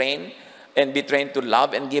to train and be trained to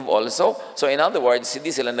love and give also. So in other words, hindi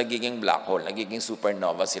sila nagiging black hole, nagiging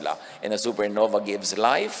supernova sila. And a supernova gives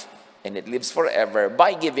life and it lives forever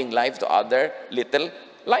by giving life to other little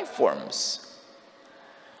life forms.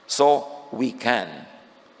 So we can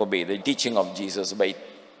obey the teaching of Jesus by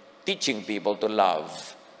teaching people to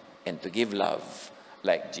love and to give love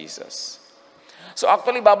like Jesus. So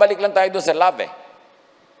actually, babalik lang tayo doon sa love eh.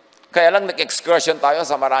 Kaya lang nag-excursion tayo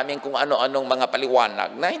sa maraming kung ano-anong mga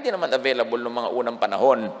paliwanag na hindi naman available noong mga unang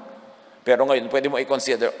panahon. Pero ngayon, pwede mo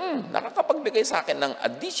i-consider, nakakapagbigay sa akin ng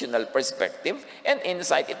additional perspective and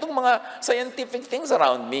insight itong mga scientific things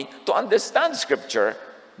around me to understand Scripture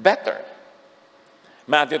better.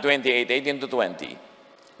 Matthew 28:18-20.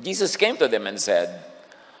 Jesus came to them and said,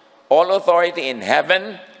 all authority in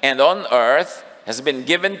heaven and on earth has been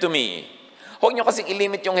given to me. Huwag nyo kasing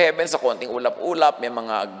ilimit yung heaven sa konting ulap-ulap, may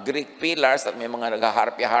mga Greek pillars at may mga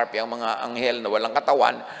naghaharpi-harpi ang mga anghel na walang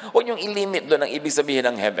katawan. Huwag nyo ilimit doon ang ibig sabihin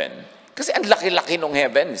ng heaven. Kasi ang laki-laki ng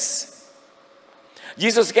heavens.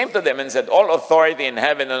 Jesus came to them and said, all authority in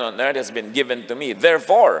heaven and on earth has been given to me.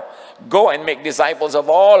 Therefore, go and make disciples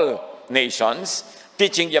of all nations,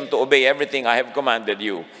 teaching them to obey everything I have commanded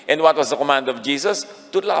you. And what was the command of Jesus?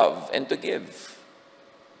 To love and to give.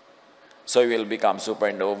 So we will become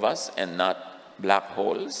supernovas and not black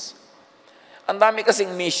holes. Ang dami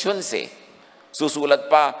kasing missions eh. Susulat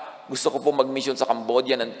pa, gusto ko po mag-mission sa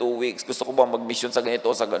Cambodia ng 2 weeks. Gusto ko po mag-mission sa ganito,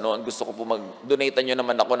 sa ganoon. Gusto ko po mag-donate nyo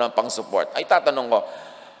naman ako ng pang-support. Ay, tatanong ko,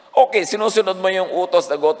 okay, sinusunod mo yung utos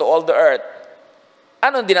na go to all the earth.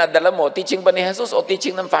 Anong dinadala mo? Teaching ba ni Jesus o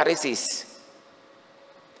teaching ng Pharisees?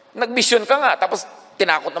 Nag-mission ka nga, tapos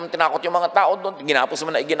tinakot yung mga tao doon. Ginapos mo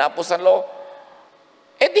na iginapos ang law.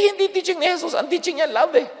 Eh di hindi teaching ni Jesus. Ang teaching niya,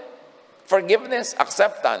 love eh. Forgiveness,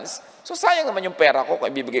 acceptance. So sayang naman yung pera ko kung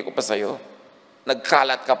ibibigay ko pa sa'yo.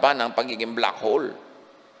 Nagkalat ka pa ng pagiging black hole.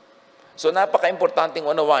 So napaka-importanting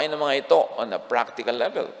unawain ng mga ito on a practical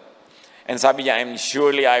level. And sabi niya,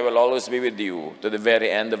 surely I will always be with you to the very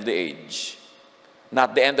end of the age.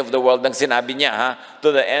 Not the end of the world ang sinabi niya, ha?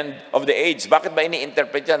 To the end of the age. Bakit ba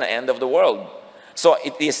ini-interpret niya na end of the world? So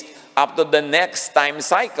it is up to the next time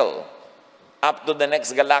cycle. Up to the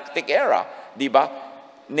next galactic era. Di ba?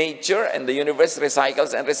 Nature and the universe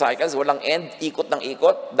recycles and recycles. Walang end, ikot ng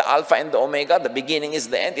ikot. The alpha and the omega, the beginning is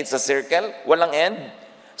the end. It's a circle. Walang end.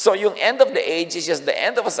 So yung end of the age is just the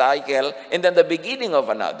end of a cycle and then the beginning of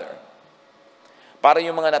another. Para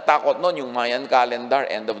yung mga natakot noon, yung Mayan calendar,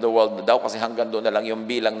 end of the world na daw, kasi hanggang doon na lang yung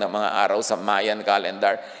bilang ng mga araw sa Mayan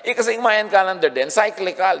calendar. Kasi yung Mayan calendar din,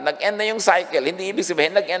 cyclical. Nag-end na yung cycle. Hindi ibig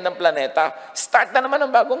sabihin, nag-end ng planeta. Start na naman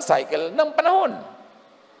ang bagong cycle ng panahon.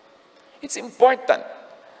 It's important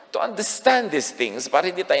to understand these things para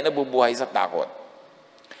hindi tayo nabubuhay sa takot.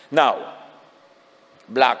 Now,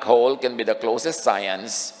 black hole can be the closest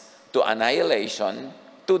science to annihilation,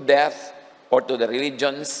 to death, or to the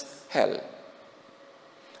religion's hell.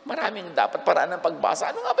 Maraming dapat paraan ng pagbasa.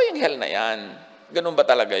 Ano nga ba yung hell na yan? Ganun ba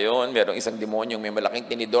talaga yun? Merong isang demonyong may malaking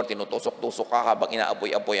tinidor, tinutusok-tusok ka habang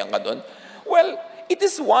inaapoy-apoyan ka doon. Well, it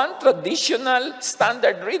is one traditional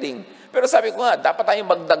standard reading. Pero sabi ko nga, dapat tayong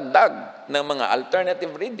magdagdag ng mga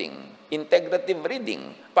alternative reading, integrative reading,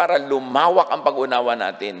 para lumawak ang pag-unawa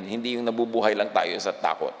natin, hindi yung nabubuhay lang tayo sa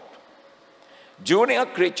takot. During a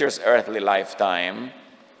creature's earthly lifetime,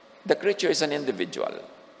 the creature is an individual.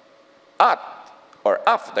 Or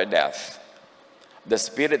after death, the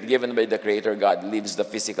spirit given by the Creator God leaves the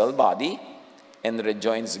physical body and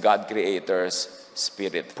rejoins God Creator's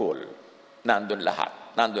spirit full. Nandun lahat.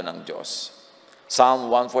 Nandun ang Diyos.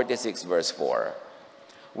 Psalm 146 verse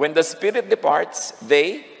 4. When the spirit departs,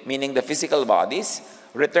 they, meaning the physical bodies,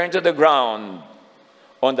 return to the ground.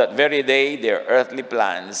 On that very day, their earthly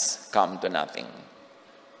plans come to nothing.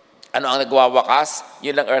 Ano ang nagwawakas?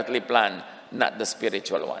 Yun ang earthly plan, not the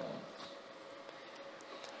spiritual one.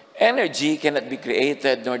 Energy cannot be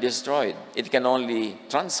created nor destroyed. It can only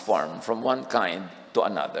transform from one kind to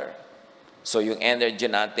another. So yung energy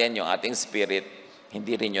natin, yung ating spirit,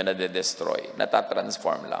 hindi rin yun nade-destroy.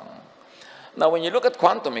 Natatransform lang. Now, when you look at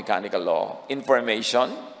quantum mechanical law,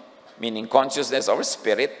 information, meaning consciousness or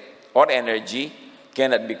spirit or energy,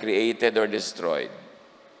 cannot be created or destroyed.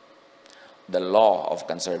 The law of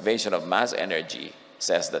conservation of mass energy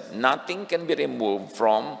says that nothing can be removed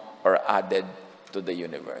from or added to the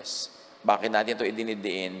universe. Bakit natin ito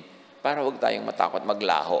idinidiin? Para huwag tayong matakot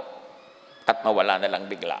maglaho at mawala na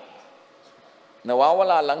lang bigla.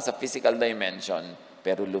 Nawawala lang sa physical dimension,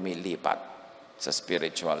 pero lumilipat sa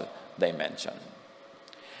spiritual dimension.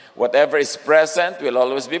 Whatever is present will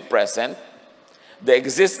always be present. The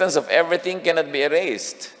existence of everything cannot be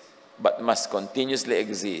erased, but must continuously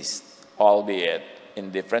exist, albeit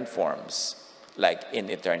in different forms, like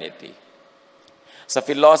in eternity. Sa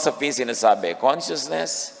philosophy, sinasabi,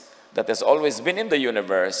 consciousness that has always been in the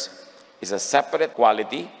universe is a separate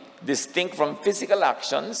quality, distinct from physical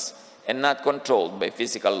actions, and not controlled by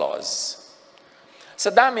physical laws. Sa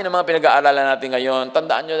dami ng mga pinag-aaralan natin ngayon,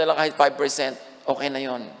 tandaan nyo na lang kahit 5%, okay na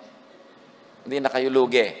yon. Hindi na kayo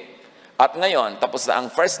lugi. At ngayon, tapos na ang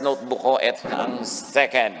first notebook ko, at ang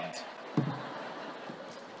second.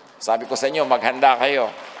 Sabi ko sa inyo, maghanda kayo.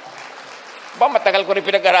 Ba, matagal ko rin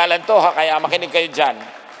pinag-aralan to, kaya makinig kayo dyan.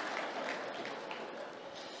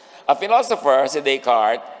 A philosopher, si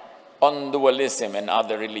Descartes, on dualism and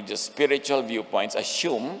other religious spiritual viewpoints,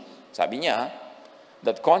 assume, sabi niya,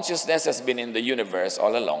 that consciousness has been in the universe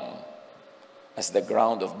all along as the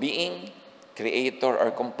ground of being, creator,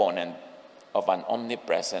 or component of an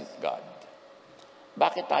omnipresent God.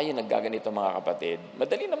 Bakit tayo naggaganito, mga kapatid?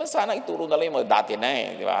 Madali naman sana ituro na lang yung mga dati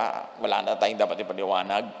na di ba? Wala na tayong dapat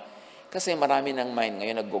ipaliwanag. Kasi marami ng mind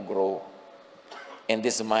ngayon nag-grow. And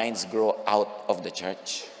these minds grow out of the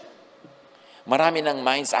church. Marami ng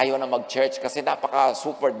minds ayaw na mag-church kasi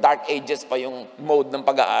napaka-super dark ages pa yung mode ng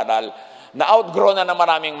pag-aaral. Na-outgrow na ng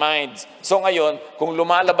maraming minds. So ngayon, kung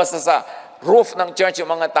lumalabas na sa roof ng church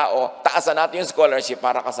yung mga tao, taasan natin yung scholarship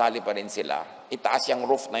para kasali pa rin sila. Itaas yung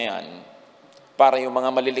roof na yan. Para yung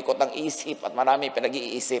mga malilikot ng isip at marami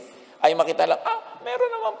pinag-iisip, ay makita lang, meron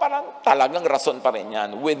naman parang talagang rason pa rin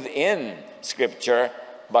yan within Scripture,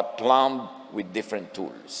 but plumbed with different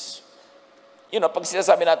tools. You know, pag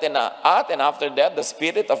sinasabi natin na at and after death, the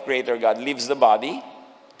Spirit of Creator God leaves the body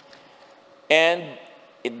and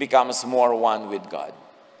it becomes more one with God.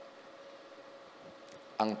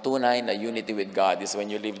 Ang tunay na unity with God is when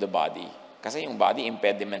you leave the body. Kasi yung body,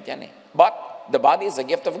 impediment yan eh. But the body is a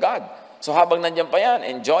gift of God. So habang nandiyan pa yan,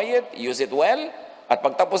 enjoy it, use it well, at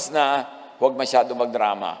pagtapos na, huwag masyado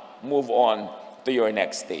magdrama. Move on to your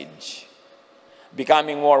next stage.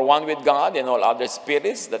 Becoming more one with God and all other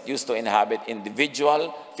spirits that used to inhabit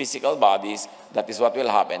individual physical bodies, that is what will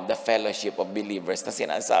happen, the fellowship of believers na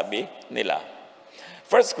sinasabi nila.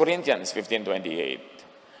 1 Corinthians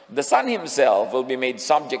 15:28. The Son Himself will be made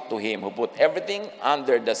subject to Him who put everything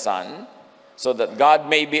under the sun, so that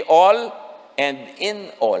God may be all and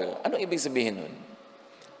in all. Ano ibig sabihin nun?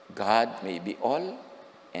 God may be all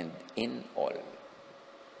and in all.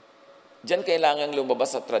 Diyan kailangan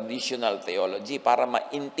lumabas sa traditional theology para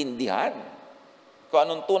maintindihan Kung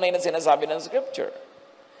anong tunay na sinasabi ng Scripture.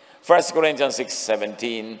 1 Corinthians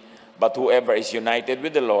 6:17, but whoever is united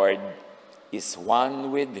with the Lord is one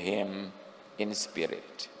with Him in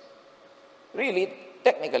spirit. Really,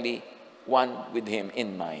 technically, one with Him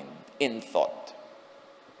in mind, in thought.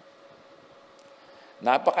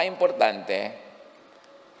 Napaka-importante,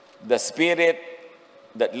 the spirit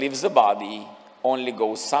that leaves the body only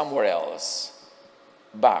goes somewhere else,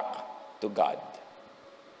 back to God.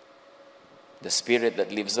 The spirit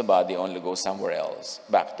that leaves the body only goes somewhere else,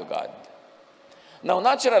 back to God. Now,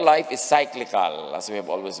 natural life is cyclical, as we have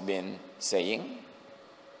always been saying.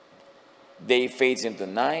 Day fades into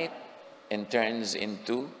night and turns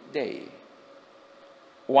into day.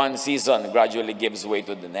 One season gradually gives way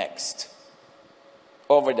to the next.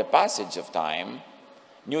 Over the passage of time,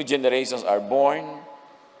 new generations are born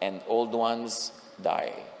and old ones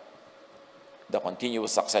die. The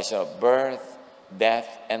continuous succession of birth, death,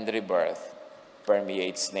 and rebirth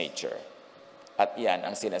permeates nature. At yan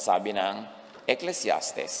ang sinasabi ng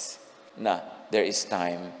Ecclesiastes, na there is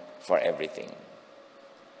time for everything.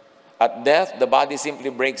 At death, the body simply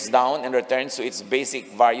breaks down and returns to its basic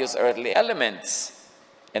various earthly elements.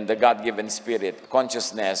 And the God-given spirit,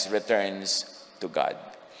 consciousness, returns to God.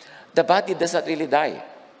 The body does not really die.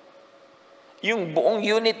 Yung buong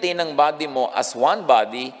unity ng body mo as one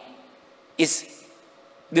body is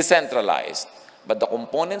decentralized. But the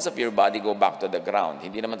components of your body go back to the ground.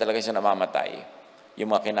 Hindi naman talaga siya namamatay. Yung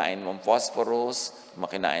mga kinain mong phosphorus, yung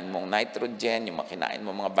mga kinain mong nitrogen, yung mga kinain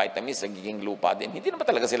mong mga vitamins, nagiging lupa din. Hindi naman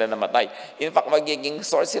talaga sila namatay. In fact, magiging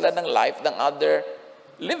source sila ng life ng other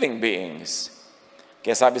living beings.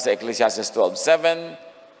 Kaya sabi sa Ecclesiastes 12:7,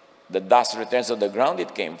 the dust returns to the ground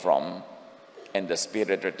it came from, and the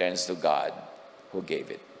spirit returns to God who gave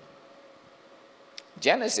it.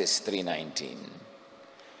 Genesis 3:19.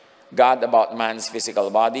 God about man's physical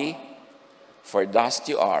body, for dust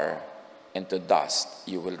you are, and to dust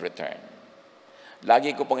you will return.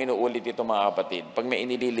 Lagi ko pang inuulit ito mga kapatid. Pag may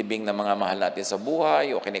inililibing na mga mahal natin sa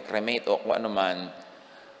buhay, o kinikremate, o kung ano man,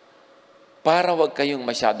 para wag kayong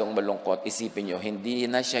masyadong malungkot, isipin nyo, hindi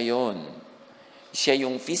na siya yon. Siya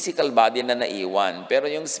yung physical body na naiwan, pero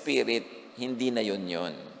yung spirit, hindi na yun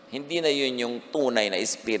yun. Hindi na yun yung tunay na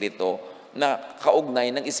espiritu na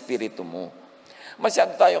kaugnay ng espiritu mo.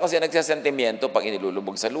 Masyado tayo kasi nagsasentimiento pag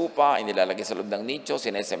inilulubog sa lupa, inilalagay sa loob ng nicho,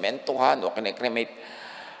 sinesementohan o kinikremate.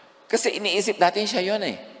 Kasi iniisip natin siya yun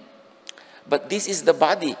eh. But this is the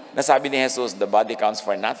body. Nasabi ni Jesus, the body counts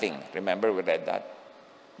for nothing. Remember, we read that.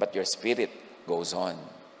 But your spirit goes on.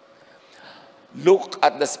 Look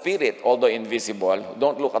at the spirit, although invisible.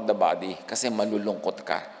 Don't look at the body kasi malulungkot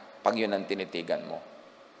ka pag yun ang tinitigan mo.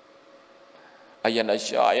 Ayan na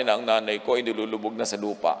siya, ayan ang nanay ko, inilulubog na sa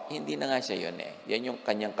lupa. Hindi na nga siya yun eh. Yan yung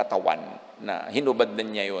kanyang katawan na hinubad na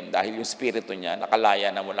niya yun dahil yung spirito niya nakalaya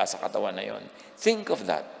na mula sa katawan na yun. Think of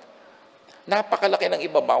that. Napakalaki ng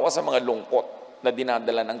ibabawa sa mga lungkot na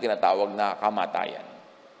dinadala ng tinatawag na kamatayan.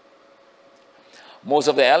 Most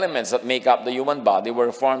of the elements that make up the human body were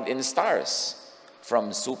formed in stars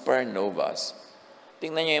from supernovas.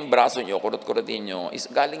 Tingnan niyo yung braso niyo, kurot-kurotin niyo,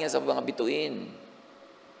 galing yan sa mga bituin.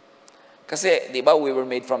 Kasi, di ba, we were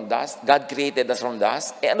made from dust. God created us from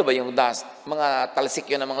dust. Ano ba yung dust? Mga talsik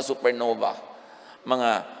yun ng mga supernova. Mga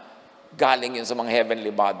galing yun sa mga heavenly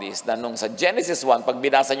bodies. Na nung sa Genesis 1, pag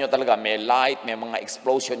binasa nyo talaga, may light, may mga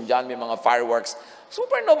explosion dyan, may mga fireworks.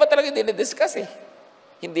 Supernova talaga dinidiscuss eh.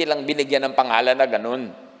 Hindi lang binigyan ng pangalan na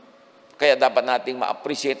ganun. Kaya dapat nating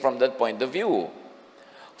ma-appreciate from that point of view.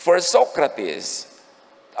 For Socrates,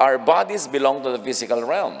 our bodies belong to the physical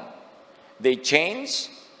realm. They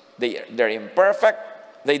change. They're imperfect,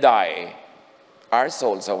 they die. Our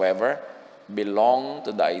souls, however, belong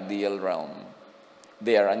to the ideal realm.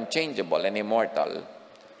 They are unchangeable and immortal,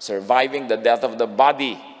 surviving the death of the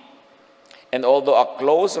body. And although a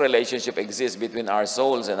close relationship exists between our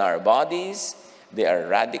souls and our bodies, they are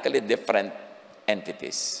radically different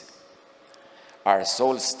entities. Our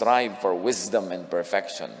souls strive for wisdom and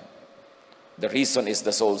perfection. The reason is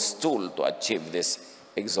the soul's tool to achieve this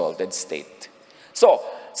exalted state. So,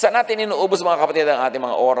 saan natin inuubos mga kapatid ang ating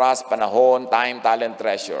mga oras, panahon, time, talent,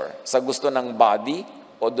 treasure? Sa gusto ng body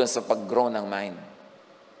o doon sa pag-grow ng mind?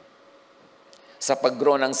 Sa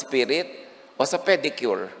pag-grow ng spirit o sa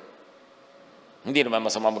pedicure? Hindi naman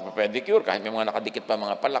masama magpa-pedicure kahit may mga nakadikit pa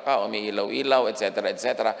mga palaka o may ilaw-ilaw, etc.,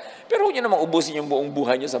 etc. Pero huwag nyo naman ubusin yung buong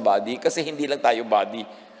buhay nyo sa body kasi hindi lang tayo body.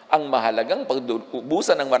 Ang mahalagang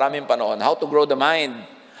pag-ubusan ng maraming panahon, how to grow the mind,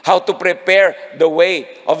 how to prepare the way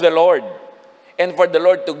of the Lord. And for the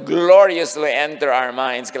Lord to gloriously enter our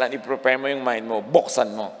minds, kailangan i-prepare mo yung mind mo, buksan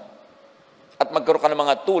mo. At magkaroon ka ng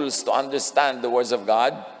mga tools to understand the words of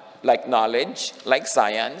God, like knowledge, like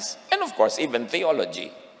science, and of course, even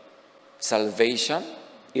theology. Salvation,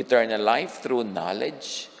 eternal life through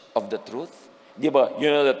knowledge of the truth. Di ba? You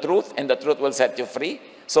know the truth, and the truth will set you free.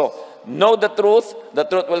 So, know the truth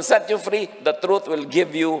will set you free, the truth will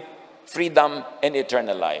give you freedom and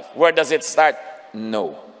eternal life. Where does it start?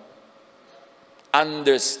 Know.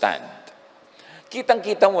 Understand.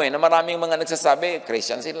 Kitang-kita mo na maraming mga nagsasabi,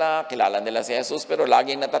 Christian sila, kilala nila si Jesus, pero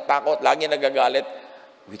laging natatakot, laging nagagalit.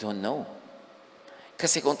 We don't know.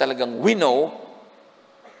 Kasi kung talagang we know,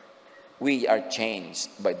 we are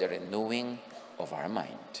changed by the renewing of our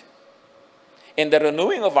mind. And the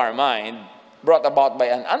renewing of our mind, brought about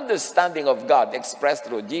by an understanding of God expressed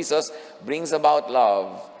through Jesus, brings about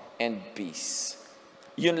love and peace.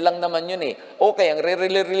 Yun lang naman yun eh. Okay, ang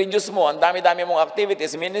religious mo, ang dami-dami mong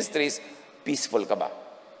activities, ministries, peaceful ka ba?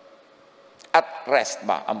 At rest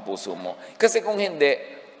ba ang puso mo? Kasi kung hindi,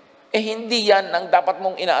 hindi yan ang dapat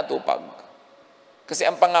mong inaatupag. Kasi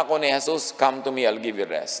ang pangako ni Jesus, come to me, I'll give you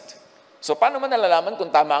rest. So paano man nalalaman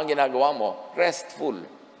kung tama ang ginagawa mo? Restful.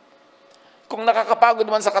 Kung nakakapagod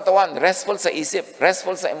man sa katawan, restful sa isip,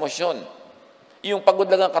 restful sa emosyon. Yung pagod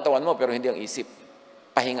lang ang katawan mo, pero hindi ang isip.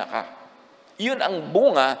 Pahinga ka. Yun ang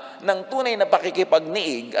bunga ng tunay na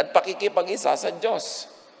pakikipagniig at pakikipag-isa sa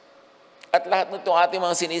Diyos. At lahat nitong ating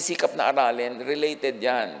mga sinisikap na aralin, related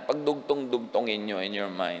yan. Pagdugtong-dugtongin nyo in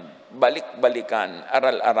your mind. Balik-balikan,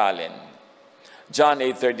 aral-aralin. John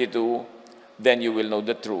 8:32, then you will know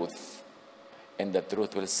the truth, and the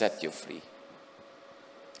truth will set you free.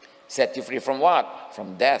 Set you free from what?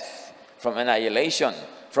 From death, from annihilation,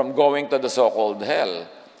 from going to the so-called hell,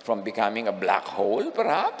 from becoming a black hole,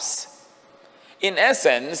 perhaps. In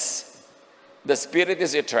essence, the spirit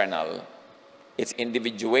is eternal. Its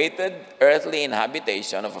individuated earthly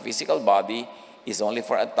inhabitation of a physical body is only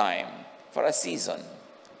for a time, for a season,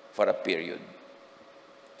 for a period.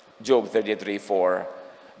 Job 33:4,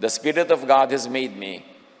 the Spirit of God has made me.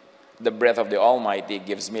 The breath of the Almighty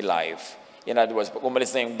gives me life. In other words, pag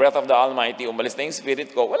umalis na yung breath of the Almighty, umalis na yung spirit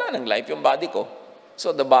ko, wala nang life yung body ko. So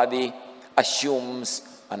the body assumes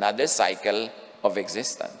another cycle of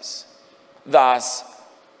existence. Thus,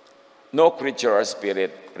 no creature or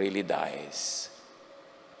spirit really dies.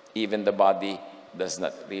 Even the body does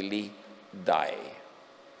not really die.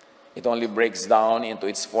 It only breaks down into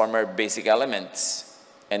its former basic elements,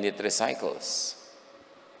 and it recycles.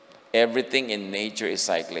 Everything in nature is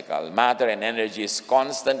cyclical. Matter and energy is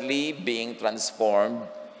constantly being transformed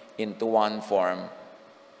into one form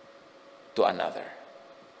to another.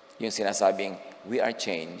 Yung sinasabing, we are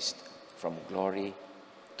changed from glory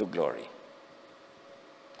to glory.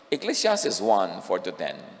 Ecclesiastes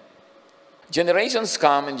 1:4-10. Generations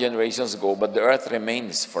come and generations go, but the earth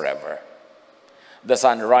remains forever. The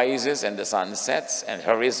sun rises and the sun sets and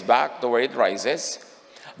hurries back to where it rises.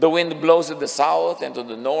 The wind blows to the south and to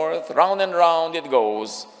the north. Round and round it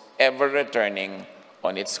goes, ever returning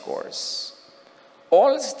on its course.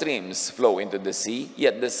 All streams flow into the sea,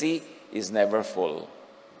 yet the sea is never full.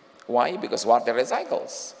 Why? Because water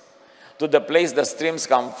recycles. To the place the streams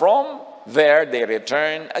come from, there they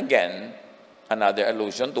return again. Another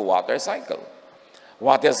allusion to water cycle.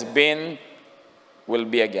 What has been will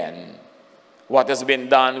be again. What has been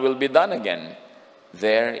done will be done again.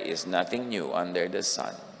 There is nothing new under the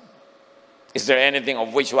sun. Is there anything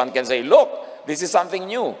of which one can say, look, this is something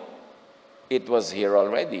new? It was here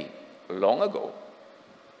already, long ago.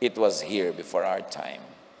 It was here before our time.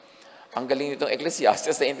 Ang galing nitong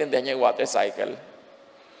Ecclesiastes, naintindihan niya yung water cycle.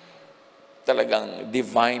 Talagang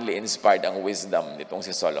divinely inspired ang wisdom nitong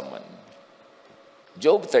si Solomon.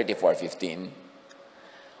 Job 34:15,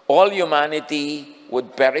 all humanity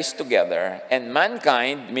would perish together, and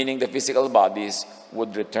mankind, meaning the physical bodies,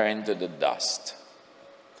 would return to the dust.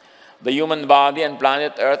 The human body and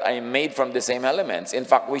planet Earth are made from the same elements. In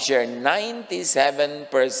fact, we share 97%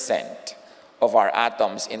 of our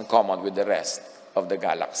atoms in common with the rest of the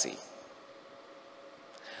galaxy.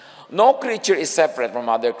 No creature is separate from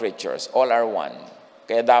other creatures. All are one.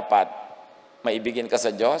 Kaya dapat maibigin ka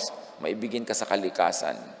sa Diyos, maibigin ka sa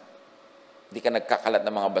kalikasan. Hindi ka nagkakalat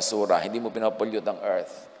ng mga basura, hindi mo pinapollute ang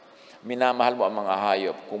earth. Minamahal mo ang mga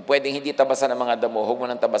hayop. Kung pwedeng hindi tabasan ang mga damo, huwag mo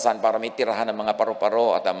nang tabasan para may tirahan ng mga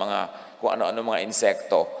paru-paro at ang mga kung ano-ano mga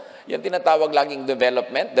insekto. Yan tinatawag laging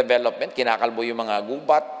development. Development, kinakalbo yung mga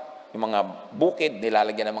gubat, yung mga bukid,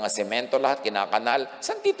 nilalagyan ng mga semento lahat, kinakanal.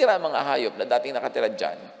 Saan titira ang mga hayop na dating nakatira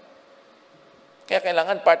dyan? Kaya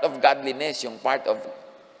kailangan part of godliness, yung part of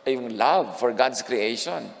yung love for God's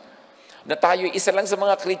creation. Na tayo isa lang sa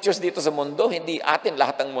mga creatures dito sa mundo, hindi atin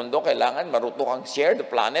lahat ng mundo, kailangan maruto kang share the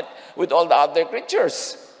planet with all the other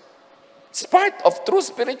creatures. It's part of true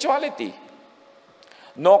spirituality.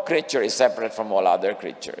 No creature is separate from all other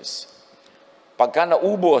creatures. Pagka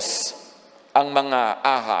naubos ang mga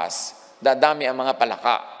ahas, dadami ang mga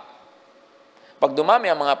palaka. Pag dumami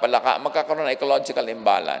ang mga palaka, magkakaroon ng ecological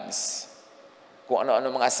imbalance. Kung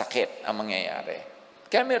ano-ano mga sakit ang mangyayari.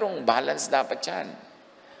 Kaya mayroong balance dapat yan.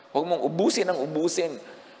 Huwag mong ubusin ang ubusin.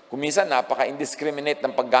 Kung minsan, napaka-indiscriminate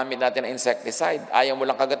ng paggamit natin ng insecticide. Ayaw mo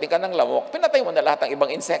lang kagatin ka ng lamok, pinatay mo na lahat ng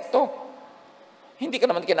ibang insekto. Hindi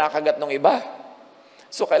ka naman kinakagat ng iba.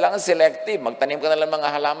 So, kailangan selective. Magtanim ka na lang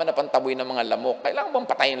mga halaman na pantaboy ng mga lamok. Kailangan bang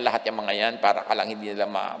patayin lahat yung mga yan para ka lang hindi nila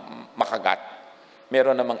makagat?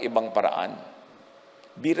 Meron namang ibang paraan.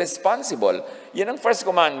 Be responsible. Yan ang first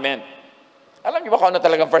commandment. Alam niyo ba kung ano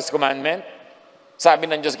talagang first commandment?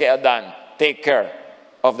 Sabi ng Diyos kay Adan, take care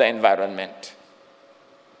of the environment.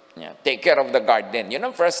 Yeah, take care of the garden. Yun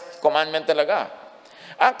ang first commandment talaga.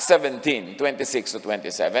 Acts 17, 26 to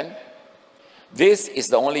 27. This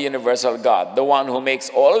is the only universal God, the one who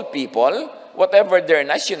makes all people, whatever their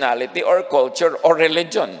nationality or culture or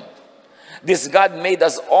religion. This God made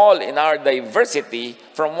us all in our diversity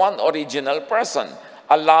from one original person,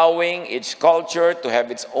 allowing each culture to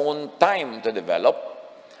have its own time to develop,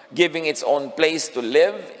 giving its own place to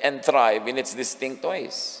live and thrive in its distinct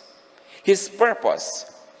ways. His purpose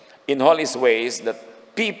in all his ways that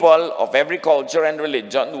people of every culture and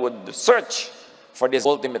religion would search for this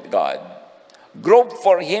ultimate God, grope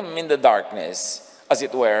for him in the darkness, as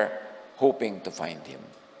it were, hoping to find him.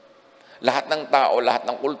 Lahat ng tao, lahat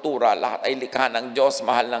ng kultura, lahat ay likha ng Diyos,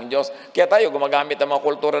 mahal ng Diyos. Kaya tayo gumagamit ng mga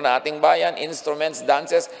kultura na ating bayan, instruments,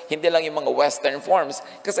 dances, hindi lang yung mga Western forms.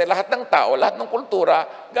 Kasi lahat ng tao, lahat ng kultura,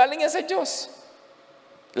 galing yan sa Diyos.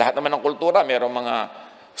 Lahat naman ng kultura, mayroong mga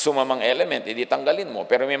sumamang element, hindi tanggalin mo.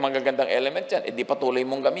 Pero may magagandang element yan, hindi patuloy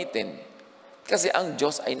mong gamitin. Kasi ang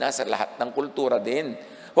Diyos ay nasa lahat ng kultura din.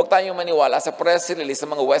 Huwag tayong maniwala sa press release sa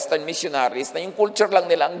mga Western missionaries na yung culture lang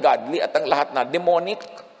nila ang godly at ang lahat na demonic.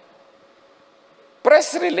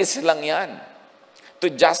 Press release lang yan to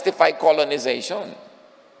justify colonization.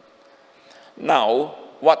 Now,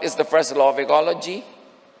 what is the first law of ecology?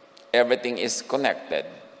 Everything is connected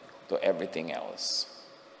to everything else.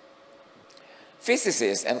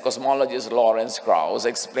 Physicist and cosmologist Lawrence Krauss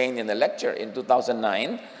explained in a lecture in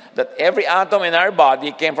 2009 that every atom in our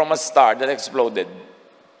body came from a star that exploded.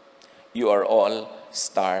 You are all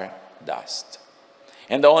star dust.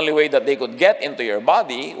 And the only way that they could get into your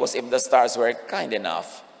body was if the stars were kind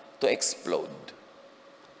enough to explode.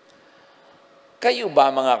 Kayo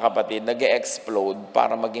ba mga kapatid, nag-explode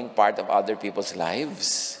para maging part of other people's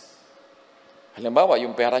lives? Halimbawa,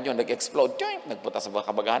 yung pera nyo nag-explode, nagpunta sa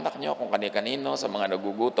kabag-anak nyo, kung kani-kanino, sa mga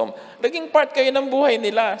nagugutom. Naging part kayo ng buhay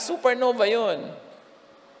nila. Supernova yun.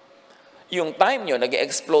 Yung time nyo,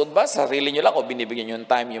 nag-explode ba? Sarili nyo lang o binibigyan nyo yung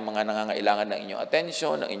time yung mga nangangailangan ng inyong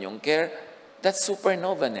attention, ng inyong care? That's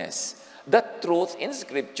supernova-ness. That truth in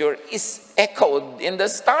Scripture is echoed in the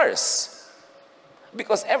stars.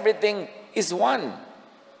 Because everything is one.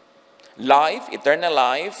 Life, eternal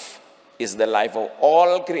life, is the life of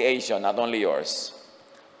all creation, not only yours,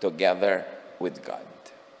 together with God.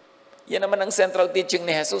 Yan naman ang central teaching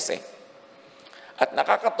ni Jesus eh. At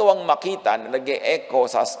nakakatuwang makita na nag-e-echo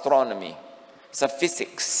sa astronomy, sa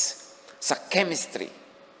physics, sa chemistry,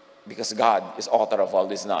 because God is author of all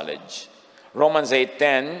this knowledge. Romans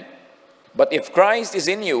 8:10, but if Christ is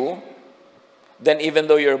in you, then even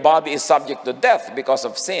though your body is subject to death because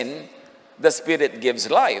of sin, the Spirit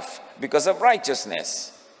gives life because of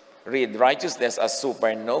righteousness. Read righteousness as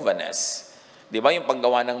supernova-ness. Di ba yung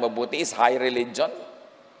paggawa ng mabuti is high religion?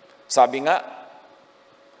 Sabi nga,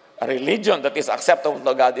 a religion that is acceptable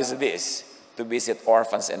to God is this, to visit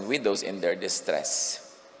orphans and widows in their distress.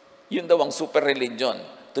 Yun daw ang super religion,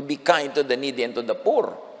 to be kind to the needy and to the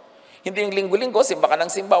poor. Hindi yung linggo-linggo, simba ka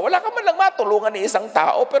ng simba. Wala ka man lang matulungan ni isang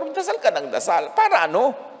tao, pero dasal ka ng dasal. Para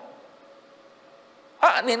ano?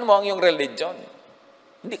 Aanin mo ang iyong religion.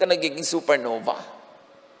 Hindi ka nagiging supernova.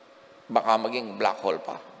 Baka maging black hole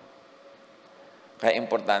pa. Kaya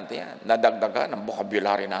importante yan. Nadagdagan ng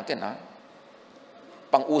vocabulary natin, ha?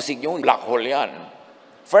 Pang-usig yung black hole yan.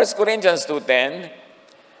 1 Corinthians 2:10,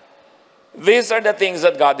 these are the things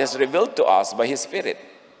that God has revealed to us by His Spirit.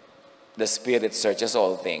 The Spirit searches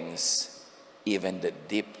all things, even the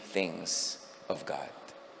deep things of God.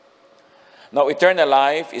 Now, eternal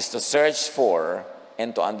life is to search for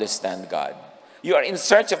and to understand God. You are in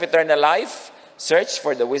search of eternal life, search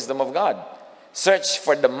for the wisdom of God. Search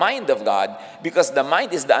for the mind of God, because the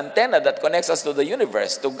mind is the antenna that connects us to the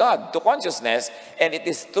universe, to God, to consciousness, and it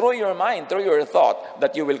is through your mind, through your thought,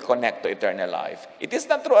 that you will connect to eternal life. It is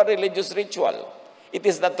not through a religious ritual. It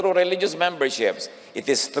is not through religious memberships. It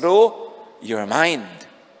is through your mind.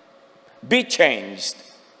 Be changed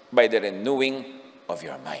by the renewing of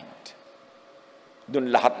your mind.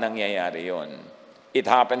 Doon lahat nangyayari yon. It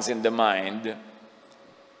happens in the mind.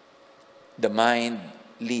 The mind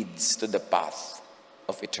leads to the path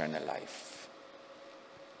of eternal life.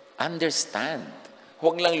 Understand.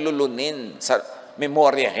 Huwag lang lulunin sa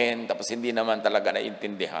memoryahin tapos hindi naman talaga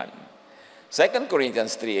naintindihan. 2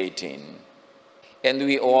 Corinthians 3:18. And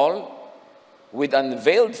we all, with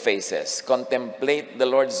unveiled faces, contemplate the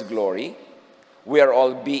Lord's glory. We are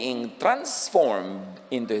all being transformed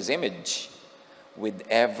into His image with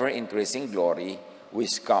ever-increasing glory,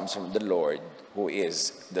 which comes from the Lord, who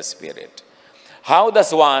is the Spirit. How does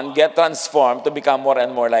one get transformed to become more and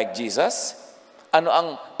more like Jesus? Ano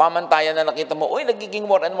ang pamantayan na nakita mo? Uy, nagiging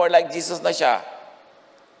more and more like Jesus na siya.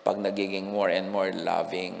 Pag nagiging more and more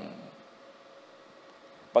loving,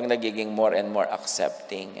 pag nagiging more and more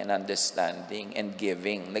accepting and understanding and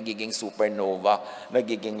giving, nagiging supernova,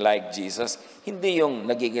 nagiging like Jesus, hindi yung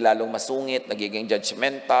nagiging lalong masungit, nagiging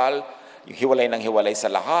judgmental, yung hiwalay ng hiwalay sa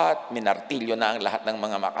lahat, minartilyo na ang lahat ng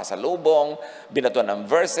mga makasalubong, binato ng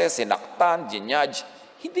verses, sinaktan, ginyadge.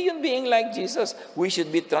 Hindi yun being like Jesus. We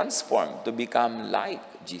should be transformed to become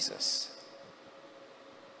like Jesus.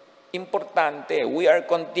 Importante, we are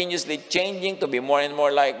continuously changing to be more and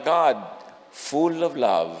more like God, full of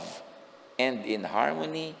love and in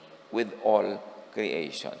harmony with all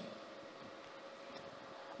creation.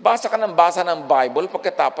 Basa ka ng basa ng Bible,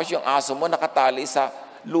 pagkatapos yung aso mo nakatali sa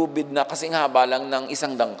lubid na kasing haba lang ng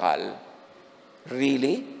isang dangkal.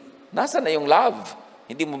 Really? Nasaan na yung love?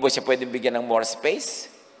 Hindi mo ba siya pwedeng bigyan ng more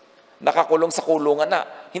space? Nakakulong sa kulungan na.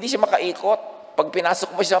 Hindi siya makaikot. Pag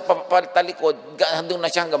pinasok mo siya patalikod, hanggang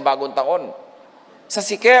na siya hanggang bagong taon. Sa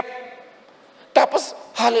sikip. Tapos,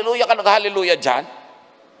 hallelujah ka nag-hallelujah dyan.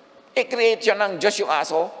 I-create siya ng Diyos yung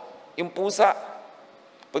aso, yung pusa.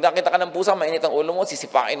 Pag nakita ka ng pusa, mainit ang ulo mo,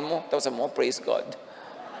 sisipain mo. Tapos mo, praise God.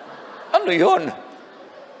 Ano yun?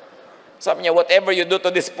 Sabi niya, whatever you do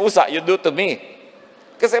to this pusa, you do to me.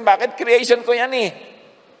 Kasi bakit? Creation ko yan eh.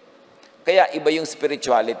 Kaya iba yung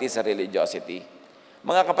spirituality sa religiosity.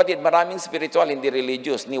 Mga kapatid, maraming spiritual, hindi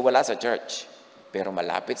religious, ni wala sa church. Pero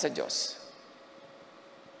malapit sa Diyos.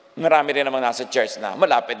 Marami rin naman nasa church na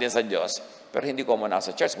malapit din sa Diyos. Pero hindi ko mo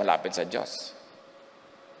nasa church, malapit sa Diyos.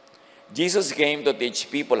 Jesus came to teach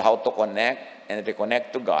people how to connect and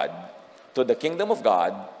reconnect to God, to the kingdom of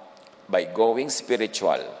God, by going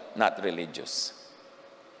spiritual, not religious.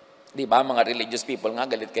 Di ba, mga religious people nga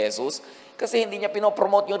galit kay Jesus? Kasi hindi niya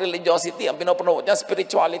pinopromote yung religiosity. Ang pinopromote niya,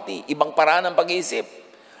 spirituality. Ibang paraan ng pag-iisip.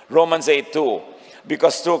 Romans 8:2.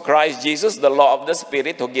 Because through Christ Jesus, the law of the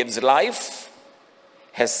Spirit who gives life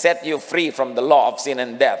has set you free from the law of sin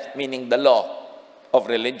and death, meaning the law of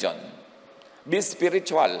religion. Be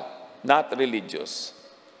spiritual, not religious.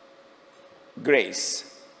 Grace,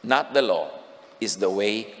 not the law, is the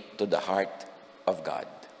way to the heart of God.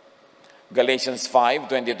 Galatians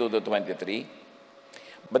 5:22-23.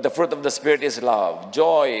 But the fruit of the Spirit is love,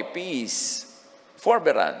 joy, peace,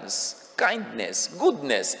 forbearance, kindness,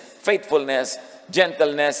 goodness, faithfulness,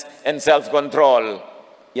 gentleness, and self-control.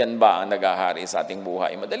 Yan ba ang nagahari sa ating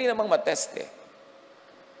buhay? Madali namang mateste.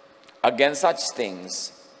 Against such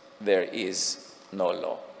things, there is no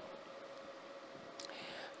law.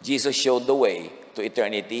 Jesus showed the way to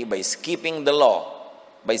eternity by skipping the law,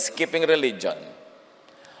 by skipping religion.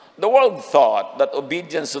 The world thought that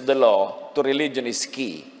obedience to the law, to religion is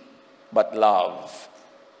key, but love,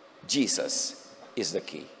 Jesus, is the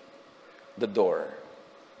key, the door,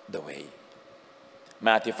 the way.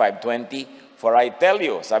 Matthew 5:20, for I tell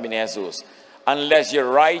you, sabi ni Jesus, unless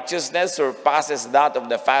your righteousness surpasses that of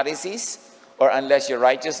the Pharisees, or unless your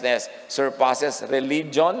righteousness surpasses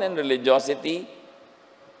religion and religiosity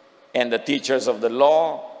and the teachers of the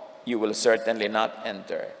law, you will certainly not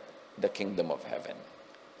enter the kingdom of heaven.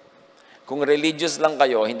 Kung religious lang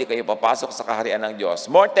kayo, hindi kayo papasok sa kaharian ng Diyos.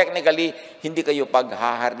 More technically, hindi kayo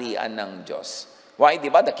paghaharian ng Diyos. Why? Di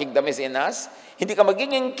ba? The kingdom is in us. Hindi ka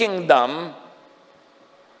magiging kingdom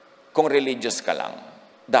kung religious ka lang.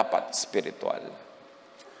 Dapat spiritual.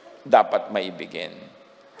 Dapat maibigin.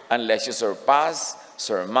 Unless you surpass,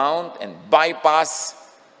 surmount, and bypass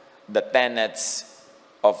the tenets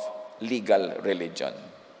of legal religion.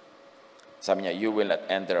 Sabi niya, you will not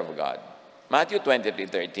enter of God. Matthew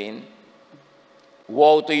 23:13,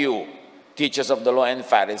 woe to you, teachers of the law and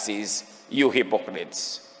Pharisees, you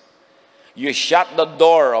hypocrites! You shut the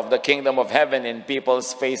door of the kingdom of heaven in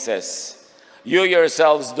people's faces. You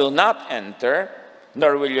yourselves do not enter,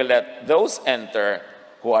 nor will you let those enter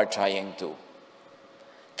who are trying to.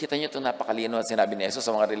 Kita niyo ito napakalino at sinabi ni Jesus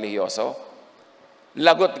sa mga relihiyoso.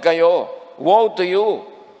 Lagot kayo, woe to you!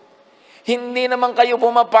 Hindi naman kayo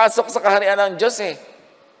pumapasok sa kaharian ng Diyos eh.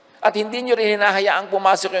 At hindi nyo rin hinahayaang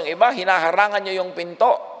pumasok yung iba, hinaharangan nyo yung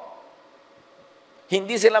pinto.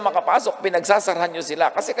 Hindi sila makapasok, pinagsasarahan nyo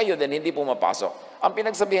sila kasi kayo din hindi pumapasok. Ang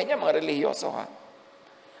pinagsabihan niya, mga religyoso ha.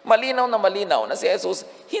 Malinaw na si Jesus,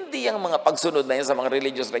 hindi yung mga pagsunod na yan sa mga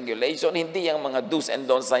religious regulation, hindi yung mga do's and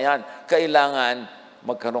don'ts na yan. Kailangan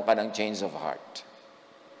magkaroon ka ng change of heart.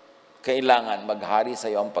 Kailangan maghari sa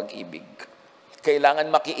iyo ang pag-ibig. Kailangan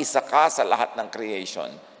makiisa ka sa lahat ng creation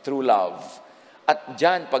through love. At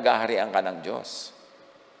dyan paghaharian ka ng Diyos.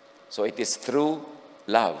 So it is through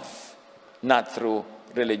love, not through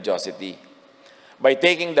religiosity. By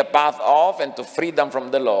taking the path off and to freedom from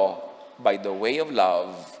the law, by the way of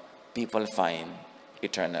love, people find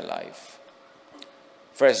eternal life.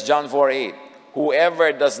 1 John 4:8, whoever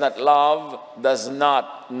does not love does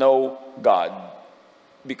not know God,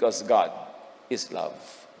 because God is love.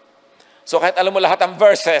 So kahit alam mo lahat ang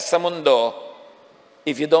verses sa mundo,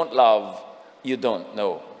 if you don't love, you don't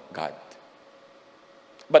know God.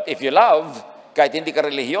 But if you love, kahit hindi ka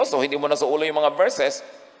religyoso, hindi mo na sa ulo yung mga verses,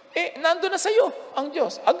 nandun na sa iyo ang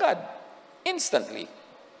Diyos, agad, instantly.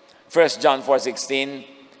 1 John 4:16,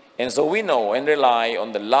 and so we know and rely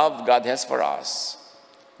on the love God has for us.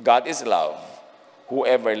 God is love.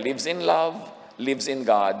 Whoever lives in love, lives in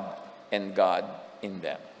God, and God in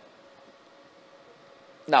them.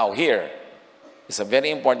 Now here is a very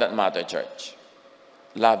important matter, church.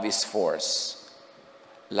 Love is force.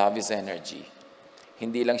 Love is energy.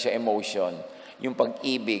 Hindi lang siya emotion. Yung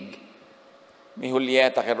pag-ibig, may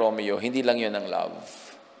Julieta kay Romeo, hindi lang yun ang love.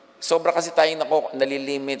 Sobra kasi tayong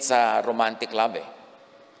nalilimit sa romantic love eh.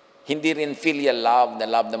 Hindi rin filial love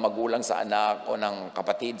na magulang sa anak o ng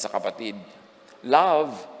kapatid sa kapatid.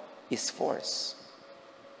 Love is force.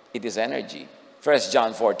 It is energy. 1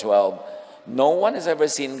 John 4:12, no one has ever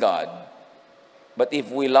seen God, but if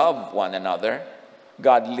we love one another,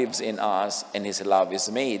 God lives in us and His love is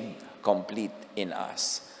made complete in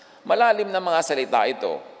us. Malalim na mga salita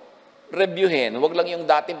ito. Reviewin, huwag lang yung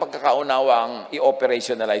dating pagkakaunawang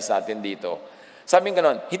i-operationalize natin dito. Sabing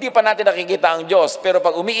ganon, hindi pa natin nakikita ang Diyos, pero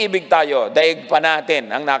pag umiibig tayo, daig pa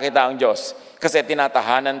natin ang nakita ang Diyos. Kasi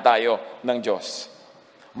tinatahanan tayo ng Diyos.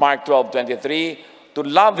 Mark 12:23, to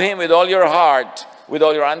love Him with all your heart, with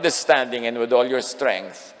all your understanding, and with all your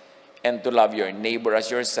strength, and to love your neighbor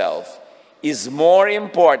as yourself, is more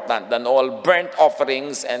important than all burnt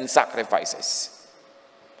offerings and sacrifices.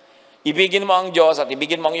 Ibigin mo ang Diyos at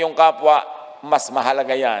ibigin mo ang iyong kapwa, mas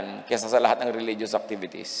mahalaga yan kaysa sa lahat ng religious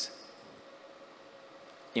activities.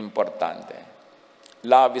 Importante.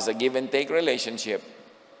 Love is a give and take relationship.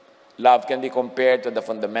 Love can be compared to the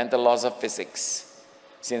fundamental laws of physics.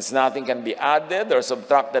 Since nothing can be added or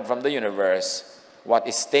subtracted from the universe, what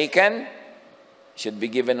is taken should be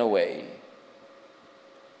given away.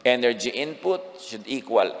 Energy input should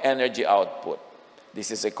equal energy output. This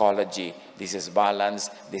is ecology, this is balance,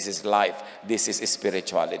 this is life, this is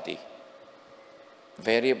spirituality.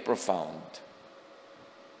 Very profound.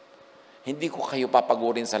 Hindi ko kayo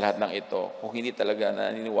papagurin sa lahat ng ito kung hindi talaga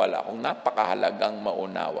naniniwala akong napakahalagang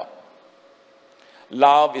maunawa.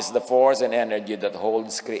 Love is the force and energy that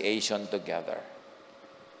holds creation together.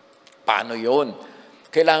 Paano yun?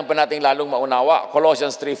 Kailangan pa natin lalong maunawa.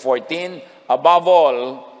 Colossians 3:14, above all,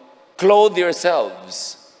 clothe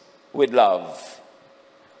yourselves with love,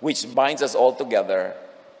 which binds us all together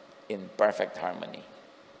in perfect harmony.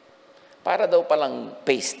 Para daw palang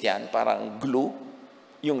paste yan, parang glue,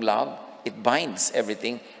 yung love, it binds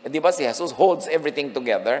everything. E di ba si Jesus holds everything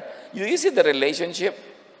together? You see the relationship?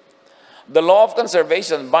 The law of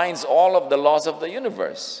conservation binds all of the laws of the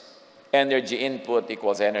universe. Energy input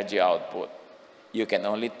equals energy output. You can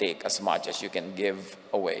only take as much as you can give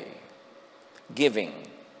away. Giving.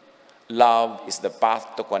 Love is the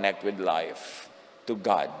path to connect with life, to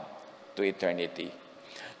God, to eternity.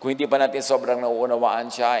 Kung hindi pa natin sobrang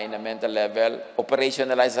nauunawaan siya in a mental level,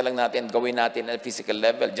 operationalize na lang natin, gawin natin at physical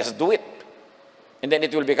level. Just do it. And then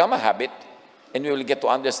it will become a habit, and we will get to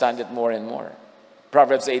understand it more and more.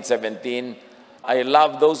 Proverbs 8:17, I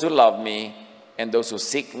love those who love me, and those who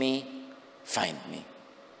seek me, find me.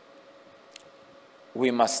 We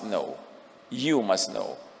must know, you must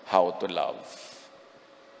know how to love.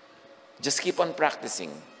 Just keep on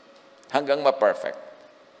practicing hanggang ma-perfect.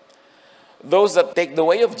 Those that take the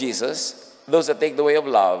way of Jesus, those that take the way of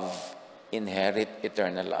love, inherit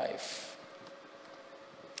eternal life.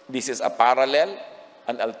 This is a parallel,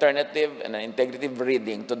 an alternative, and an integrative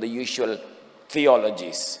reading to the usual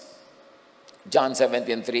theologies. John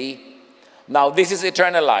 17:3, now this is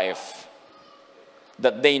eternal life,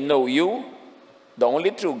 that they know you, the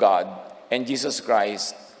only true God, and Jesus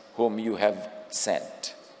Christ, whom you have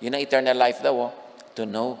sent. Yun ang eternal life daw, oh. To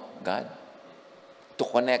know God. To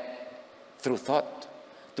connect through thought.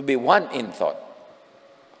 To be one in thought.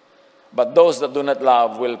 But those that do not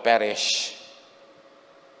love will perish.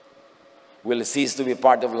 Will cease to be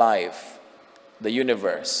part of life, the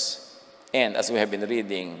universe. And as we have been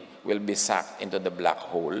reading, will be sucked into the black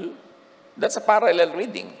hole. That's a parallel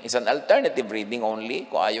reading. It's an alternative reading only.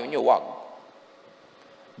 Kung ayaw nyo, wag.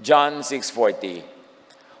 John 6:40.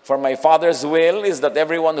 For my Father's will is that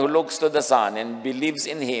everyone who looks to the Son and believes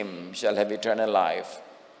in Him shall have eternal life,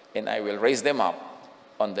 and I will raise them up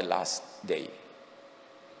on the last day.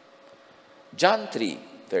 John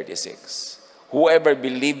 3:36. Whoever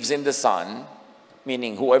believes in the Son,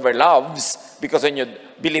 meaning whoever loves, because when you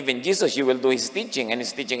believe in Jesus, you will do His teaching, and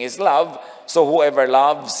His teaching is love. So whoever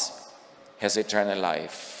loves has eternal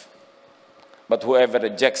life. But whoever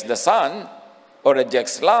rejects the Son, or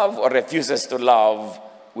rejects love, or refuses to love,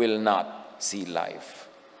 will not see life.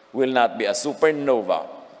 Will not be a supernova,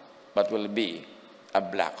 but will be a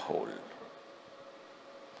black hole.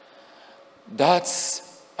 That's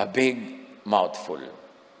a big mouthful.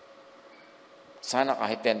 Sana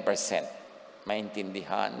kahit 10%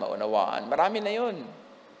 maintindihan, maunawaan. Marami na yun.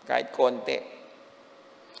 Kahit konti.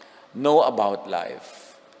 Know about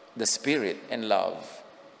life, the Spirit and love,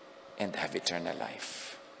 and have eternal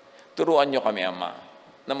life. Turuan nyo kami, Ama,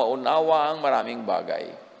 na maunawa ang maraming bagay.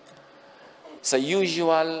 Sa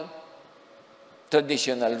usual,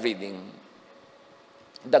 traditional reading,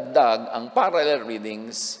 dagdag ang parallel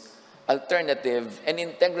readings, alternative and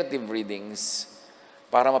integrative readings,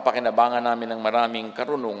 para mapakinabangan namin ng maraming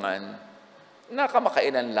karunungan na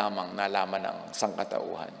kamakailan lamang nalaman ng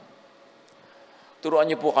sangkatauhan.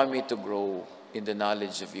 Turuan niyo po kami to grow in the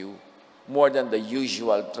knowledge of you more than the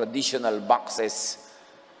usual traditional boxes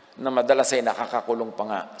na madalas ay nakakakulong pa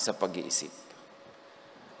nga sa pag-iisip.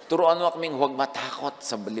 Turuan mo kaming huwag matakot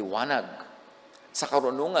sa liwanag, sa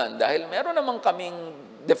karunungan, dahil meron naman kaming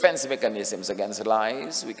defense mechanisms against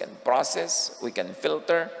lies. We can process, we can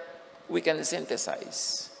filter, we can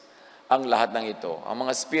synthesize. Ang lahat ng ito, ang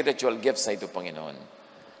mga spiritual gifts na ito, Panginoon,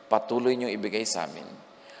 patuloy niyong ibigay sa amin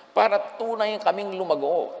para tunay kaming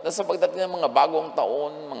lumago na sa pagdating ng mga bagong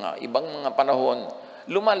taon, mga ibang mga panahon,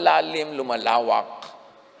 lumalalim, lumalawak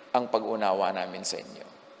ang pag-unawa namin sa inyo.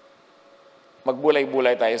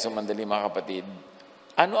 Magbulay-bulay tayo sa mandali, mga kapatid.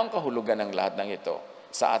 Ano ang kahulugan ng lahat ng ito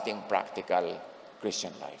sa ating practical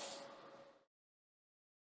Christian life?